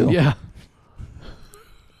that Dylan, too. Yeah.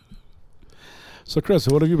 So, Chris,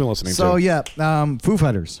 what have you been listening to? So, yeah, Foo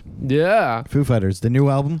Fighters. Yeah. Foo Fighters, the new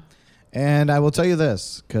album. And I will tell you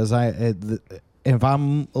this, because if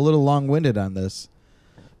I'm a little long-winded on this.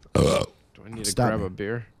 Do I need to grab a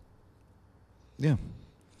beer? Yeah.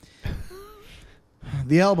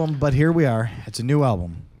 The album, but here we are. It's a new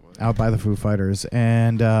album out by the Foo Fighters.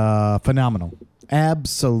 And phenomenal.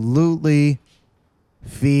 Absolutely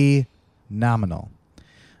phenomenal.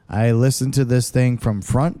 I listened to this thing from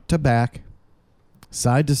front to back,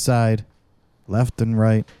 side to side, left and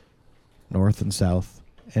right, north and south,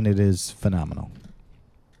 and it is phenomenal.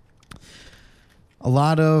 A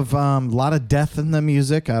lot of death in the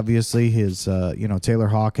music. Obviously, his Taylor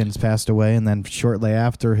Hawkins passed away, and then shortly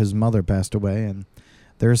after, his mother passed away. And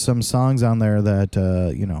there's some songs on there that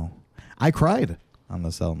I cried on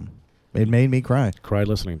this album. It made me cry. Cried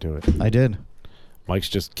listening to it. I did. Mike's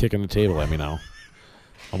just kicking the table at me now.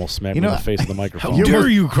 Almost smacked me in the face of the microphone. How dare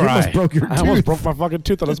you cry? You almost broke your tooth. I almost broke my fucking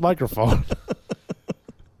tooth on this microphone.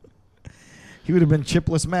 He would have been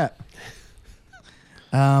chipless Matt.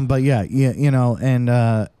 But yeah,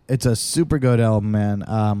 and it's a super good album,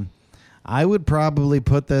 man. I would probably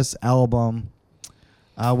put this album.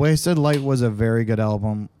 Wasted Light was a very good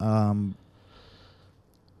album.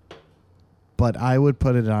 But I would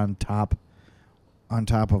put it on top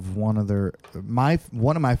of one of my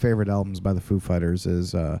favorite albums by the Foo Fighters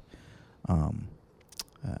is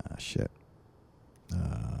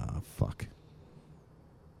fuck.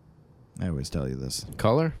 I always tell you this.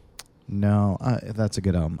 Color? No, that's a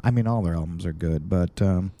good album. I mean, all their albums are good, but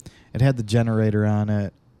it had the Generator on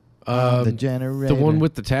it. The Generator, the one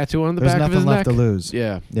with the tattoo on the There's back of his Nothing Left neck. to Lose.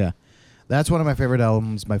 Yeah. Yeah. That's one of my favorite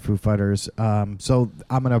albums by Foo Fighters. So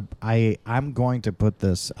I'm going to put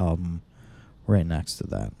this album right next to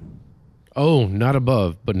that. Oh, not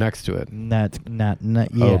above, but next to it. Not yeah.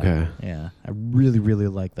 Okay. Yeah. I really, really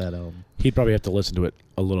like that album. He'd probably have to listen to it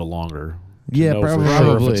a little longer. Yeah, know for probably.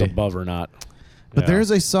 sure if it's above or not. But Yeah.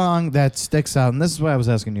 there's a song that sticks out, and this is why I was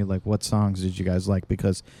asking you, like, what songs did you guys like?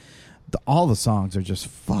 Because all the songs are just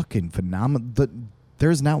fucking phenomenal.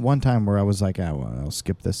 There's not one time where I was like, I'll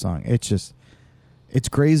skip this song. It's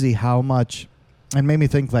crazy how much, and made me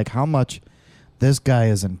think, like, how much this guy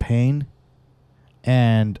is in pain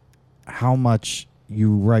and how much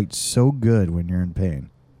you write so good when you're in pain.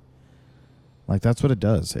 Like, that's what it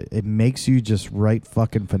does. It makes you just write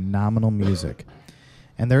fucking phenomenal music.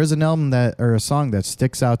 And there is an album or a song that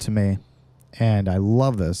sticks out to me, and I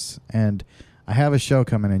love this. And I have a show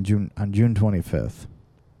coming on June 25th.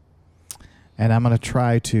 And I'm going to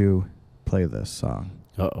try to play this song.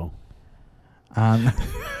 Uh-oh. In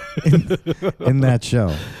that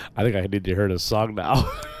show. I think I need to hear this song now.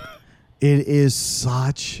 It is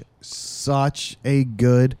such a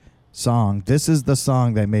good song. This is the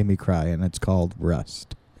song that made me cry, and it's called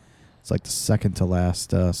Rust. It's like the second to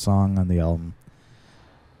last song on the album.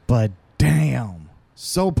 But damn,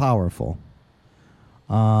 so powerful.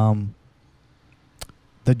 The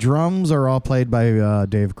drums are all played by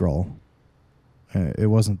Dave Grohl. It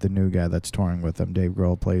wasn't the new guy that's touring with him. Dave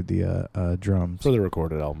Grohl played the drums. For the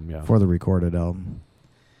recorded album, yeah. For the recorded album.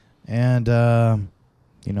 And, the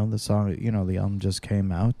song, the album just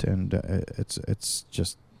came out, and it's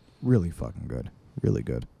just really fucking good. Really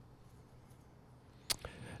good.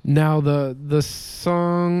 Now, the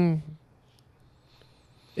song...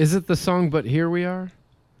 Is it the song But Here We Are?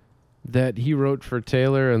 That he wrote for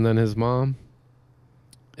Taylor and then his mom?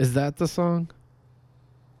 Is that the song?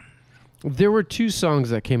 There were two songs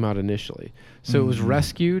that came out initially. So it was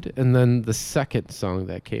Rescued and then the second song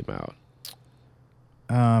that came out.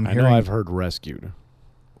 I know I've heard Rescued.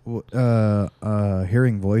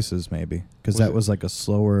 Hearing Voices, maybe. Because that was like a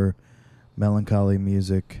slower, melancholy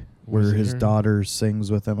music where his daughter sings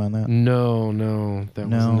with him on that. No, that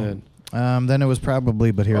wasn't it. Then it was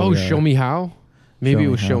probably But Here We Are. Oh, Show Me How? Maybe it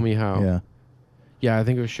was Show Me How. Yeah. Yeah, I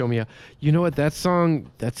think it was Show Me How. You know what? That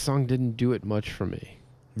song didn't do it much for me.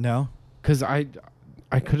 No? Because I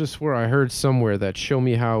could have swore I heard somewhere that Show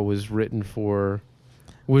Me How was written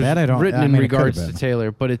in regards to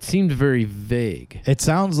Taylor, but it seemed very vague. It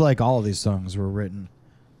sounds like all of these songs were written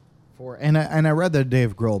for, and I read the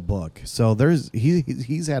Dave Grohl book, so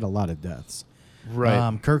he's had a lot of deaths.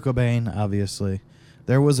 Right. Kurt Cobain, obviously.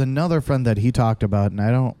 There was another friend that he talked about,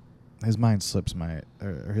 and his name slips in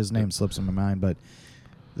my mind, but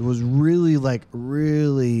it was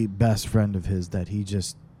really best friend of his that he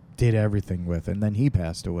just did everything with, and then he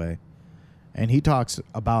passed away. And he talks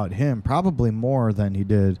about him probably more than he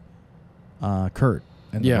did Kurt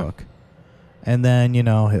in the book. And then,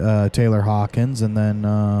 Taylor Hawkins, and then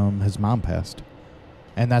his mom passed.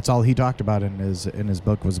 And that's all he talked about in his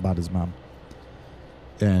book was about his mom.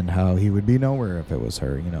 and how he would be nowhere if it was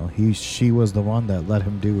her. You know, she was the one that let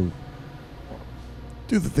him do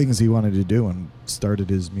the things he wanted to do and started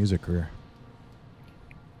his music career.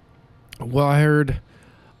 Well, I heard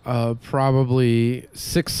probably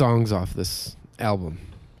 6 songs off this album.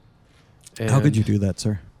 How could you do that,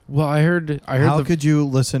 sir? Well, I heard. How could you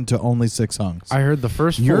listen to only 6 songs? I heard the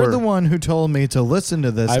first 4. You're the one who told me to listen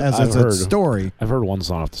to this as a story. I've heard one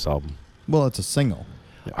song off this album. Well, it's a single.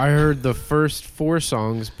 Yeah. I heard the first 4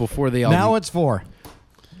 songs before the album. Now it's 4.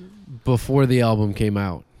 Before the album came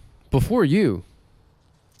out. Before you.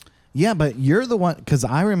 Yeah, but you're the one, because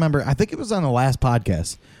I remember, I think it was on the last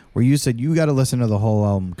podcast, where you said you got to listen to the whole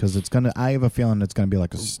album because I have a feeling it's going to be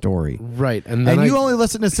like a story. Right. And then you only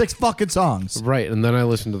listened to 6 fucking songs. Right. And then I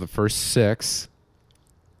listened to the first 6.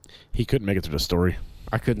 He couldn't make it through the story.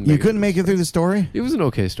 I couldn't. You couldn't make it through the story? It was an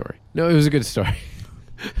okay story. No, it was a good story.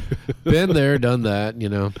 Been there, done that, you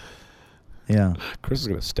know. Yeah. Chris is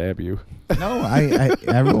going to stab you. No,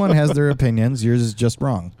 everyone has their opinions. Yours is just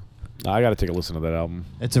wrong. I got to take a listen to that album.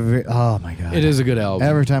 It's a oh my god. It is a good album.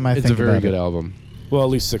 Every time I think about it. It's a very good album. Well, at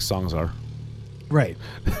least 6 songs are. Right.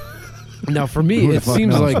 Now, for me, it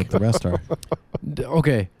seems like the rest are.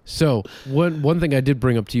 Okay, so one thing I did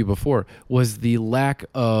bring up to you before was the lack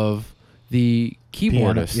of the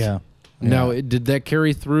keyboardist. Piano, yeah. Now, did that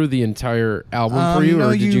carry through the entire album for you, no,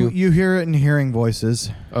 or did you hear it in hearing voices?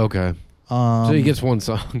 Okay. So he gets one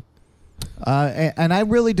song. And I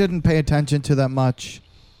really didn't pay attention to that much.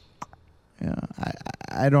 Yeah,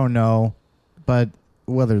 I don't know, but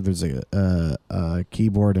whether there's a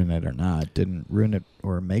keyboard in it or not didn't ruin it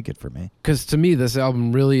or make it for me. Because to me, this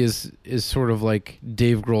album really is sort of like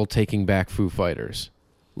Dave Grohl taking back Foo Fighters.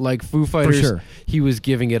 Like Foo Fighters, for sure. He was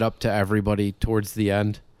giving it up to everybody towards the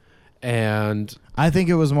end. And I think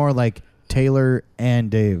it was more like Taylor and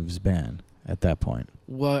Dave's band at that point.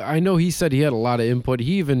 Well, I know he said he had a lot of input.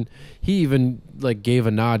 He even like gave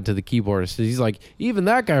a nod to the keyboardist. He's like, even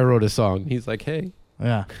that guy wrote a song. He's like, hey.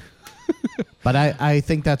 Yeah. But I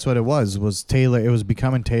think that's what it was Taylor. It was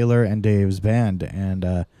becoming Taylor and Dave's band.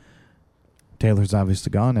 And Taylor's obviously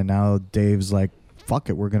gone. And now Dave's like, fuck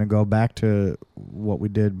it. We're going to go back to what we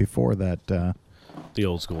did before that. The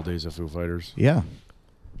old school days of Foo Fighters. Yeah.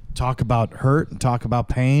 Talk about hurt and talk about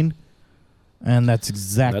pain. And that's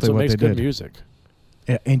exactly what makes they did. good music.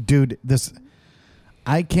 And dude,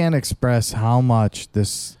 I can't express how much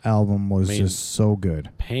this album was just so good.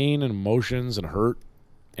 Pain and emotions and hurt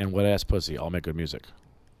and wet ass pussy all make good music.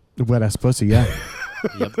 Wet ass pussy, yeah.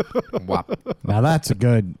 Yep. Wop. Now that's a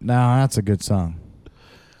good song.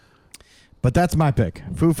 But that's my pick,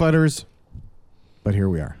 Foo Fighters. But here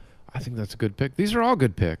we are. I think that's a good pick. These are all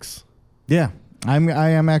good picks. Yeah, I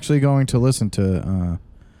am actually going to listen to.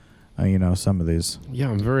 Some of these. Yeah,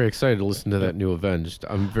 I'm very excited to listen to that new Avenged.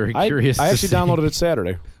 I'm very curious. I actually downloaded it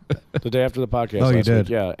Saturday, the day after the podcast. Oh, you last did? Week.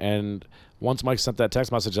 Yeah, and once Mike sent that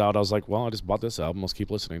text message out, I was like, well, I just bought this album. Let's keep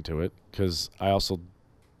listening to it because I also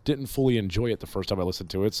didn't fully enjoy it the first time I listened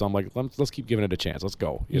to it. So I'm like, let's keep giving it a chance. Let's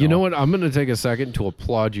go. You know what? I'm going to take a second to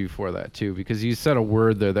applaud you for that too because you said a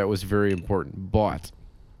word there that was very important. Bought.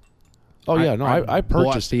 Oh yeah, I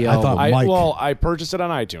purchased the album. I purchased it on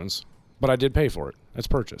iTunes, but I did pay for it. It's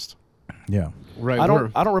purchased. Yeah. Right. I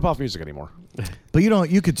don't rip off music anymore. But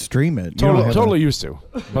you could stream it. Totally used to.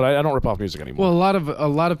 But I don't rip off music anymore. Well, a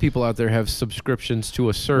lot of people out there have subscriptions to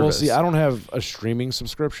a service. Well, see, I don't have a streaming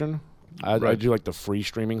subscription. I do like the free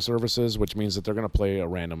streaming services, which means that they're going to play a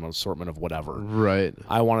random assortment of whatever. Right.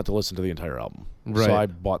 I wanted to listen to the entire album. Right. So I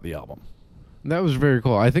bought the album. That was very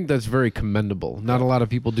cool. I think that's very commendable. Not a lot of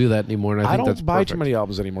people do that anymore, and I think that's don't buy perfect. too many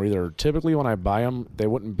albums anymore either. Typically, when I buy them, they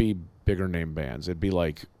wouldn't be bigger name bands. It'd be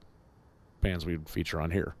like bands we'd feature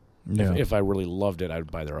on here. Yeah. If I really loved it,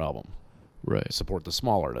 I'd buy their album. Right. Support the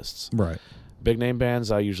small artists. Right. Big name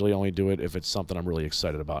bands, I usually only do it if it's something I'm really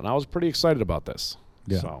excited about. And I was pretty excited about this.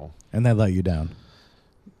 Yeah. So. And they let you down.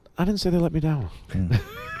 I didn't say they let me down. Mm. It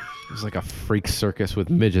was like a freak circus with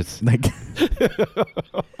midgets.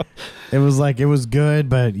 It was like it was good,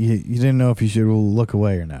 but you didn't know if you should look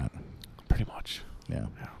away or not. Pretty much. Yeah.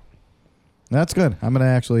 That's good. I'm going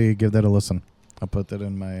to actually give that a listen. I'll put that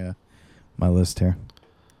in my my list here.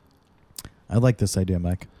 I like this idea,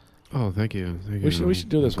 Mike. Oh, thank you. We should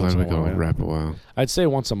do this I'm once glad in we a while. go wrap a while. I'd say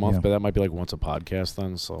once a month, Yeah. but that might be like once a podcast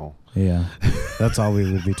then. So Yeah. That's all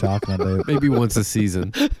we would be talking about. Maybe once a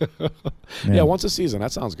season. yeah, once a season.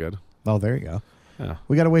 That sounds good. Oh, there you go. Yeah.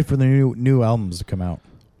 We got to wait for the new albums to come out.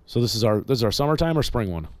 So this is our summertime or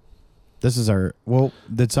spring one? This is our... Well,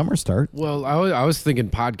 did summer start? Well, I was thinking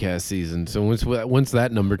podcast season. So once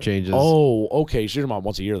that number changes. Oh, okay. So you're talking about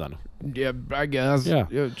once a year then. Yeah, I guess. Yeah.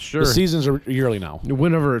 Sure. The seasons are yearly now.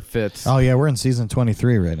 Whenever it fits. Oh, yeah, we're in season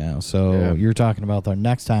 23 right now. So Yeah. you're talking about our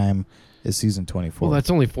next time is season 24. Well, that's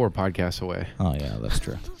only 4 podcasts away. Oh, yeah, that's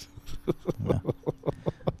true. Yeah.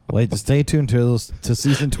 Wait, stay tuned to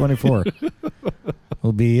season 24.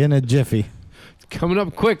 We'll be in a jiffy. Coming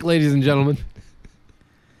up quick, ladies and gentlemen.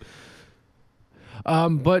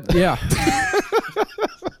 But yeah.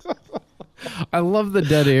 I love the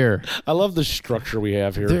dead air. I love the structure we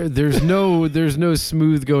have here. There's no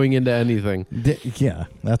smooth going into anything. Yeah,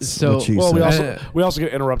 that's So- what she Well, said. we also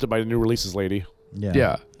get interrupted by the new releases lady.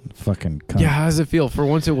 Yeah. Fucking cunt. Yeah, how does it feel? For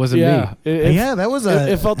once it wasn't Yeah, me. Yeah, that was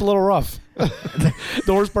it felt a little rough. The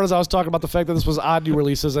worst part is I was talking about the fact that this was odd new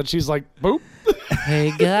releases, and she's like, "Boop."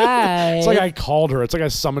 Hey guys. It's like I called her. It's like I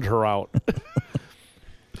summoned her out.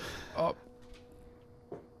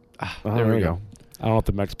 There we go. I don't know if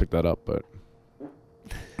the mechs picked that up, but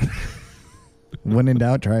When in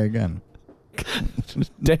doubt, try again.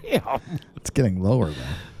 damn. It's getting lower, though.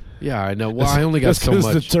 Yeah, I know. Well, I only got That's so 'cause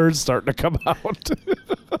much. the turd's starting to come out.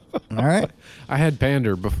 All right. I had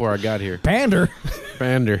pander before I got here. Pander.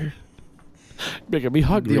 Pander. Making me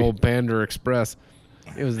hungry. The old Pander Express.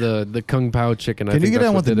 It was the Kung Pao chicken. I Can you think get that's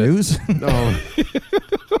on what with the did it. news?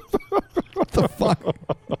 Oh, What the fuck?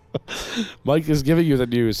 Mike is giving you the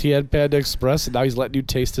news. He had Panda Express, and now he's letting you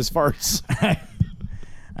taste his farts. I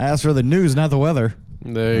asked for the news, not the weather.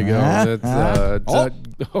 there you go. That's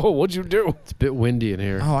Oh, what'd you do? it's a bit windy in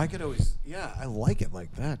here. Oh, I could always... Yeah, I like it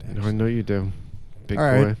like that. No, I know you do. Big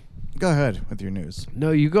All boy. right. Go ahead with your news.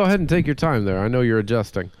 No, you go ahead and take your time there. I know you're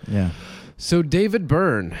adjusting. Yeah. So David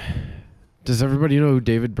Byrne. Does everybody know who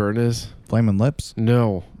David Byrne is? Flaming Lips?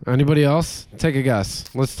 No. Anybody else? Take a guess.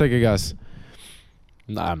 Let's take a guess.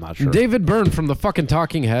 Nah, I'm not sure. David Byrne from the fucking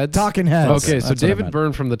Talking Heads. Talking Heads. Okay, so That's what I David meant.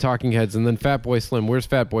 Byrne from the Talking Heads, and then Fatboy Slim. Where's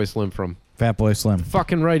Fatboy Slim from? Fatboy Slim.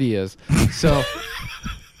 Fucking right he is. So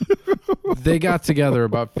they got together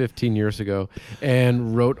about 15 years ago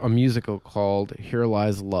and wrote a musical called Here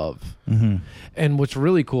Lies Love. Mm-hmm. And what's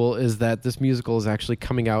really cool is that this musical is actually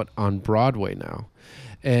coming out on Broadway now.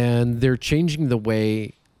 And they're changing the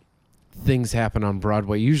way things happen on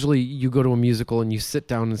Broadway. Usually you go to a musical and you sit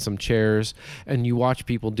down in some chairs and you watch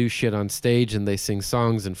people do shit on stage and they sing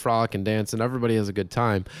songs and frolic and dance and everybody has a good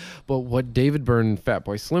time. But what David Byrne and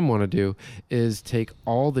Fatboy Slim want to do is take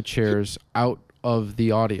all the chairs out of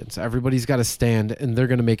the audience. Everybody's got to stand and they're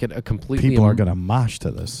going to make it a completely... People are going to mosh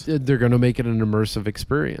to this. They're going to make it an immersive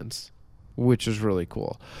experience, which is really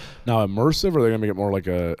cool. Now, immersive, or are they going to make it more like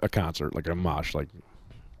a concert, like a mosh? Like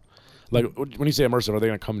when you say immersive, are they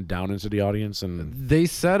going to come down into the audience? And They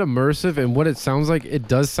said immersive, and what it sounds like, it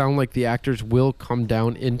does sound like the actors will come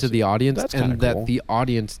down into the audience, that's and kinda that cool. the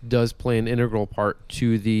audience does play an integral part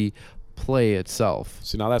to the play itself.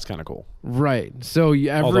 see, now that's kind of cool. Right. So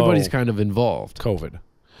everybody's Although- kind of involved. COVID.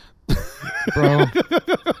 Bro,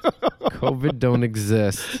 COVID don't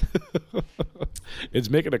exist. It's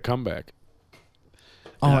making a comeback.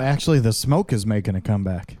 Oh, actually, the smoke is making a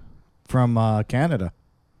comeback from Canada.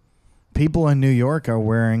 People in New York are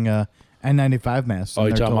wearing N95 masks. Oh, and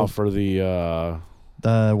you're they're talking about told for the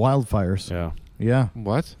wildfires. yeah, Yeah.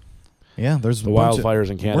 What? Yeah, there's the a bunch wildfires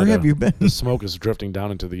in of, Canada. Where have you been? The smoke is drifting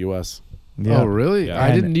down into the U.S. Yeah. Oh, really? Yeah. I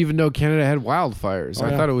And- didn't even know Canada had wildfires. Oh,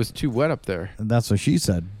 I yeah. thought it was too wet up there. That's what she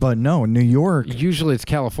said. But no, New York. Usually it's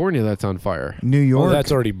California that's on fire. New York. Well,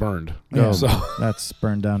 that's already burned. yeah, So that's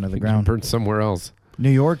burned down to the It ground. burned somewhere else.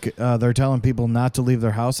 New York, they're telling people not to leave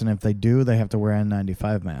their house, and if they do, they have to wear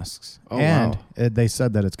N95 masks. Oh, and wow. they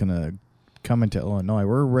said that it's going to come into Illinois.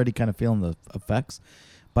 We're already kind of feeling the effects.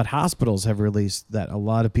 But hospitals have released that a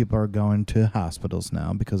lot of people are going to hospitals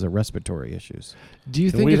now because of respiratory issues. Do you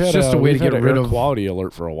think we've it's had just a way to we've had get an rid air of... quality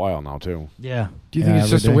alert for a while now too. Yeah. Do you think it's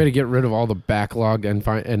every just a day. way to get rid of all the backlogged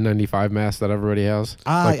N95 masks that everybody has?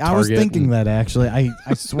 Like I was Target thinking and- that, actually. I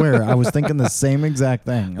swear, I was thinking the same exact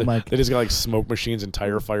thing. I'm like, They just got like smoke machines and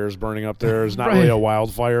tire fires burning up there. It's not Right. really a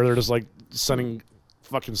wildfire. They're just like sending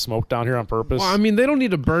fucking smoke down here on purpose. Well, I mean, they don't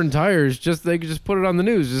need to burn tires. They could just put it on the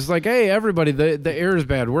news. Just like, hey, everybody, the air is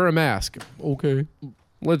bad. Wear a mask. Okay,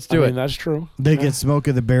 let's do it. That's true. they get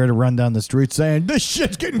Smokey the Bear to run down the street saying, this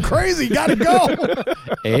shit's getting crazy. Gotta go.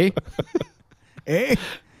 Eh? Eh?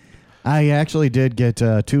 I actually did get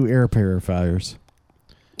 2 air purifiers.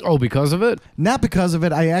 Oh, because of it? Not because of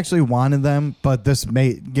it. I actually wanted them, but this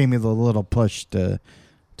gave me the little push to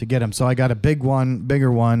to get them. So I got a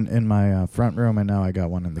bigger one in my front room, and now I got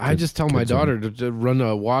one in the. I just tell my daughter to run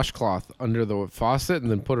a washcloth under the faucet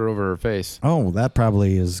and then put it over her face. Oh, that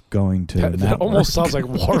probably is going to. That almost sounds like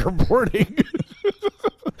waterboarding.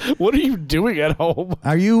 What are you doing at home?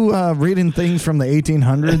 Are you reading things from the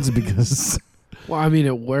 1800s? Because. Well, I mean,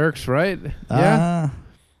 it works, right? Yeah.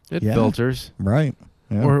 It filters. Right.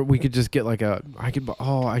 Yeah. Or we could just get like I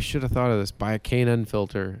should have thought of this. Buy a K&N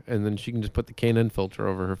filter, and then she can just put the K&N filter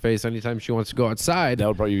over her face anytime she wants to go outside. That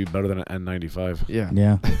would probably be better than an N95. Yeah.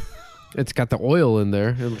 Yeah. It's got the oil in there.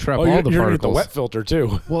 It'll trap all the you're particles. gonna get the wet filter,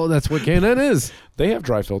 too. Well, that's what K&N is. They have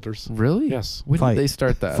dry filters. Really? Yes. When did they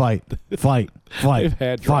start that? Fight. They've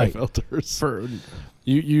had dry Fight. filters.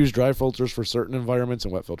 You use dry filters for certain environments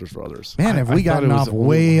and wet filters for others. Man, have we gotten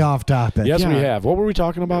way off topic? Yes, we have. What were we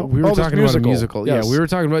talking about? We were talking about a musical. Yes. Yeah, we were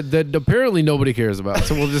talking about that apparently nobody cares about.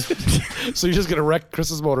 So we'll just... So you're just going to wreck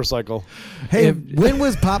Chris's motorcycle. Hey, when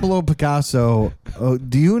was Pablo Picasso?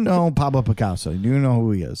 Do you know Pablo Picasso? Do you know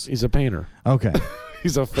who he is? He's a painter. Okay.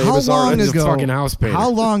 He's a famous How long artist. ago? He's a fucking house painter. How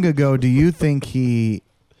long ago do you think he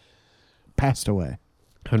passed away?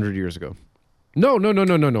 100 years ago. No.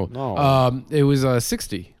 It was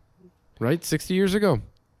 60. Right? 60 years ago.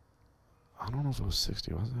 I don't know if it was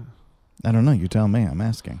 60, was it? I don't know. You tell me. I'm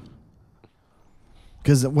asking.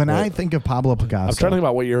 Because when I think of Pablo Picasso... I'm trying to think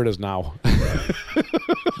about what year it is now.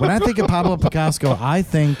 When I think of Pablo Picasso, I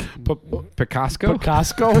think... Picasso?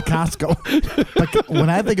 Picasso. When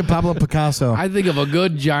I think of Pablo Picasso... I think of a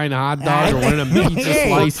good giant hot dog or one of them pizza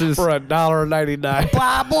slices. For $1.99.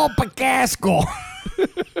 Pablo Picasso.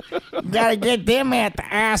 Gotta get them at the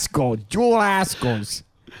Asco. Jewel Ascos.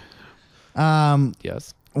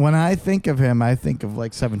 Yes. When I think of him, I think of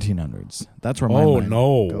like 1700s. That's where my mind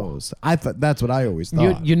goes. I thought that's what I always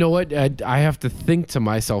thought. You know what? I have to think to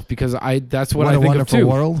myself because that's what What I a think of Wonderful too.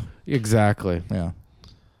 World. Exactly. Yeah.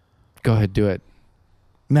 Go ahead, do it.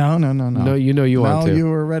 No. No, you know you want to. No, you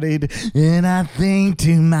were ready to. And I think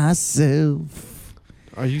to myself.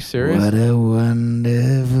 Are you serious? What a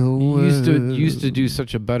wonderful world. You used to do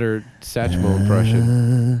such a better Satchmo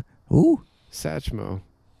impression. Ooh. Satchmo.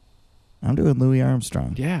 I'm doing Louis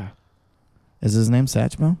Armstrong. Yeah. Is his name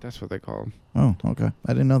Satchmo? That's what they call him. Oh, okay.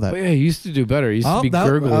 I didn't know that. But yeah, he used to do better. He used to be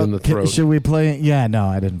gurgle in the throat. Should we play? Yeah, no,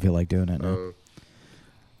 I didn't feel like doing it. No.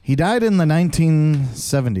 He died in the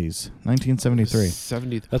 1970s, 1973.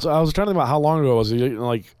 70. That's what I was trying to think about. How long ago was it?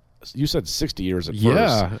 Like, you said 60 years at first.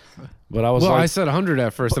 Yeah. But I was I said 100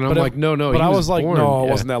 at first, and I'm like, no. But I was like, born. no, it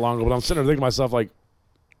wasn't that long ago. But I'm sitting there thinking to myself, like,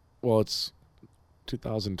 well, it's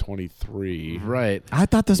 2023. Right. I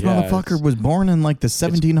thought this motherfucker was born in like the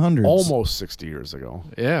 1700s. Almost 60 years ago.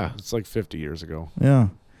 Yeah. It's like 50 years ago. Yeah.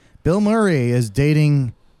 Bill Murray is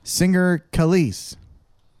dating singer Khalees.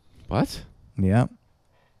 What? Yeah.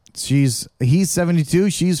 He's 72.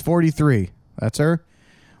 She's 43. That's her.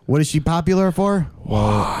 What is she popular for?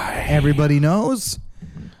 Why? Everybody knows.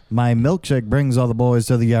 My milkshake brings all the boys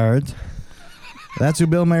to the yard. That's who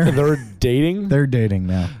Bill Murray. They're dating? They're dating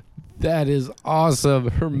now. That is awesome.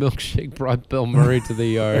 Her milkshake brought Bill Murray to the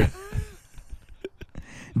yard.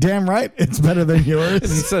 Damn right. It's better than yours. He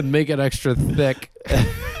said make it extra thick.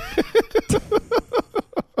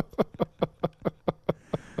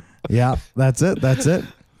 Yeah, that's it.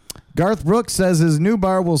 Garth Brooks says his new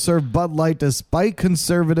bar will serve Bud Light despite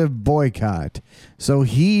conservative boycott. So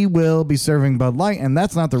he will be serving Bud Light, and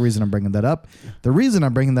that's not the reason I'm bringing that up. The reason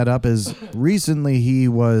I'm bringing that up is recently he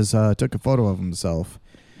took a photo of himself.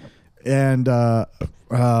 And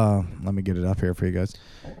let me get it up here for you guys.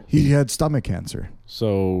 He had stomach cancer.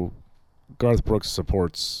 So Garth Brooks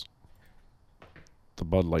supports the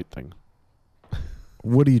Bud Light thing.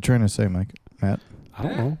 What are you trying to say, Matt? I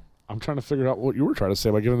don't know. I'm trying to figure out what you were trying to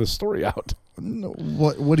say by giving this story out. No,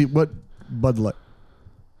 what Bud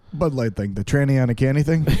Light thing? The tranny on a candy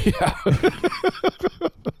thing? Yeah.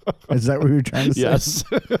 Is that what you were trying to say? Yes.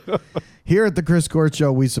 Here at the Chris Court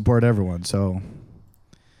Show, we support everyone, so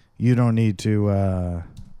you don't need to,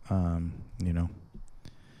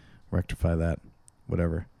 rectify that,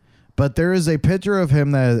 whatever. But there is a picture of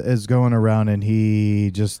him that is going around, and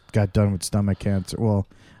he just got done with stomach cancer. Well,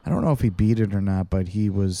 I don't know if he beat it or not, but he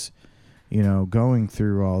was, going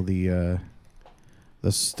through all the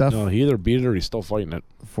stuff. No, he either beat it or he's still fighting it.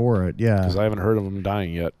 For it, yeah. Because I haven't heard of him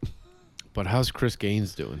dying yet. But how's Chris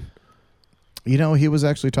Gaines doing? He was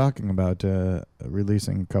actually talking about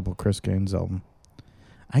releasing a couple Chris Gaines album.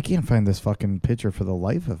 I can't find this fucking picture for the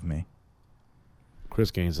life of me.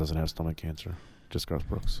 Chris Gaines doesn't have stomach cancer. Just Garth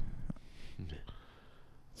Brooks.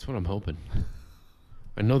 That's what I'm hoping.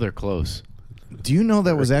 I know they're close. Do you know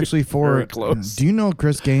that was actually for... Very close. Do you know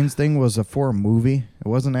Chris Gaines' thing was for a movie? It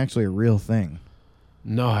wasn't actually a real thing.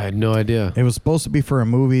 No, I had no idea. It was supposed to be for a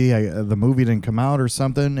movie. The movie didn't come out or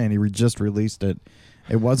something, and he just released it.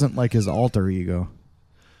 It wasn't like his alter ego.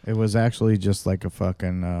 It was actually just like a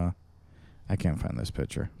fucking... I can't find this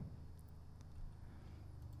picture.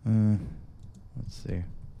 Let's see.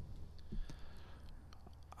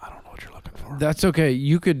 I don't know what you're looking for. That's okay.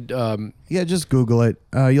 You could... Yeah, just Google it.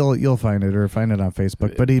 You'll find it or find it on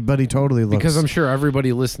Facebook. But he totally looks... Because I'm sure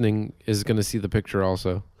everybody listening is going to see the picture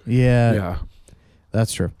also. Yeah.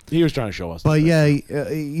 That's true. He was trying to show us. But yeah,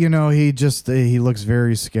 he looks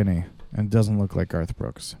very skinny and doesn't look like Garth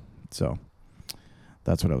Brooks. So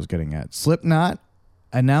that's what I was getting at. Slipknot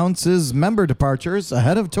announces member departures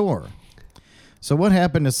ahead of tour. So what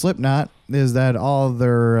happened to Slipknot is that all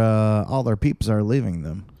their peeps are leaving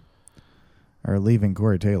them. Are leaving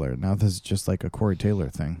Corey Taylor. Now this is just like a Corey Taylor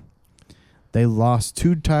thing. They lost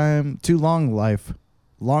two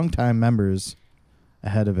long-time members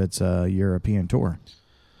ahead of its European tour.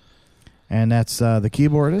 And that's the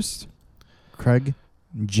keyboardist, Craig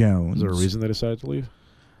Jones. Is there a reason they decided to leave?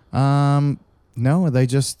 No, they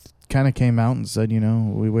just kind of came out and said,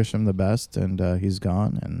 we wish him the best, and he's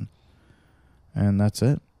gone, and that's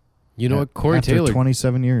it. You know what? Corey After Taylor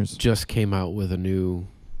 27 years. just came out with a new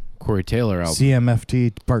Corey Taylor album.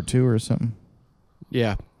 CMFT Part 2 or something.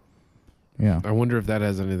 Yeah. Yeah. I wonder if that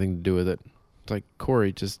has anything to do with it. It's like,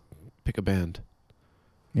 Corey, just pick a band.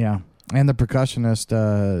 Yeah. And the percussionist...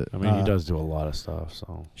 he does do a lot of stuff.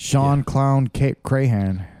 So Sean Clown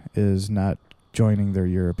Crahan is not joining their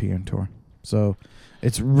European tour. So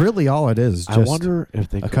it's really all it is. Just I wonder if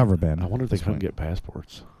they cover band. I wonder if they couldn't get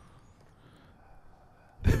passports.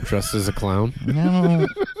 Dressed as a clown? No.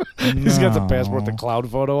 He's got the passport, the clown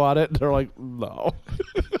photo on it. They're like, no.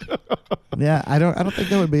 Yeah, I don't think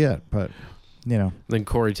that would be it, but Then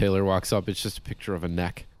Corey Taylor walks up. It's just a picture of a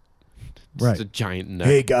neck. Just right. a giant neck.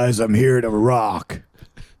 Hey guys, I'm here to rock.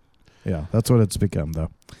 Yeah, that's what it's become though.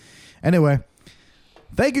 Anyway,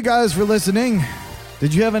 thank you guys for listening.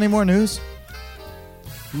 Did you have any more news?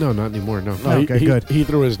 No, not anymore. No. Okay, good. He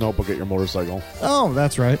threw his notebook at your motorcycle. Oh,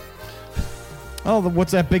 that's right. Oh,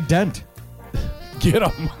 what's that big dent? Get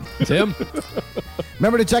him. Tim?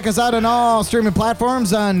 Remember to check us out on all streaming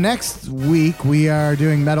platforms. Next week, we are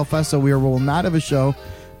doing Metal Fest, so we will not have a show,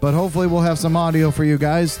 but hopefully we'll have some audio for you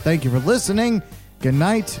guys. Thank you for listening. Good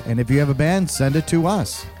night. And if you have a band, send it to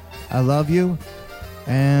us. I love you.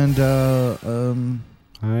 And,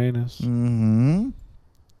 Highness.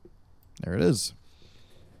 There it is.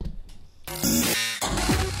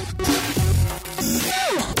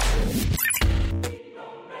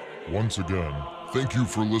 Once again, thank you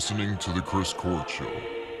for listening to The Chris Court Show.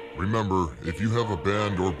 Remember, if you have a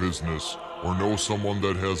band or business, or know someone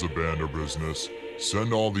that has a band or business,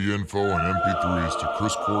 send all the info and MP3s to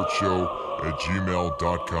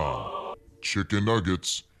chriscourtshow@gmail.com. Chicken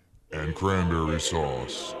nuggets and cranberry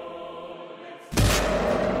sauce.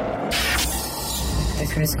 The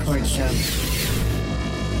Chris Court Show.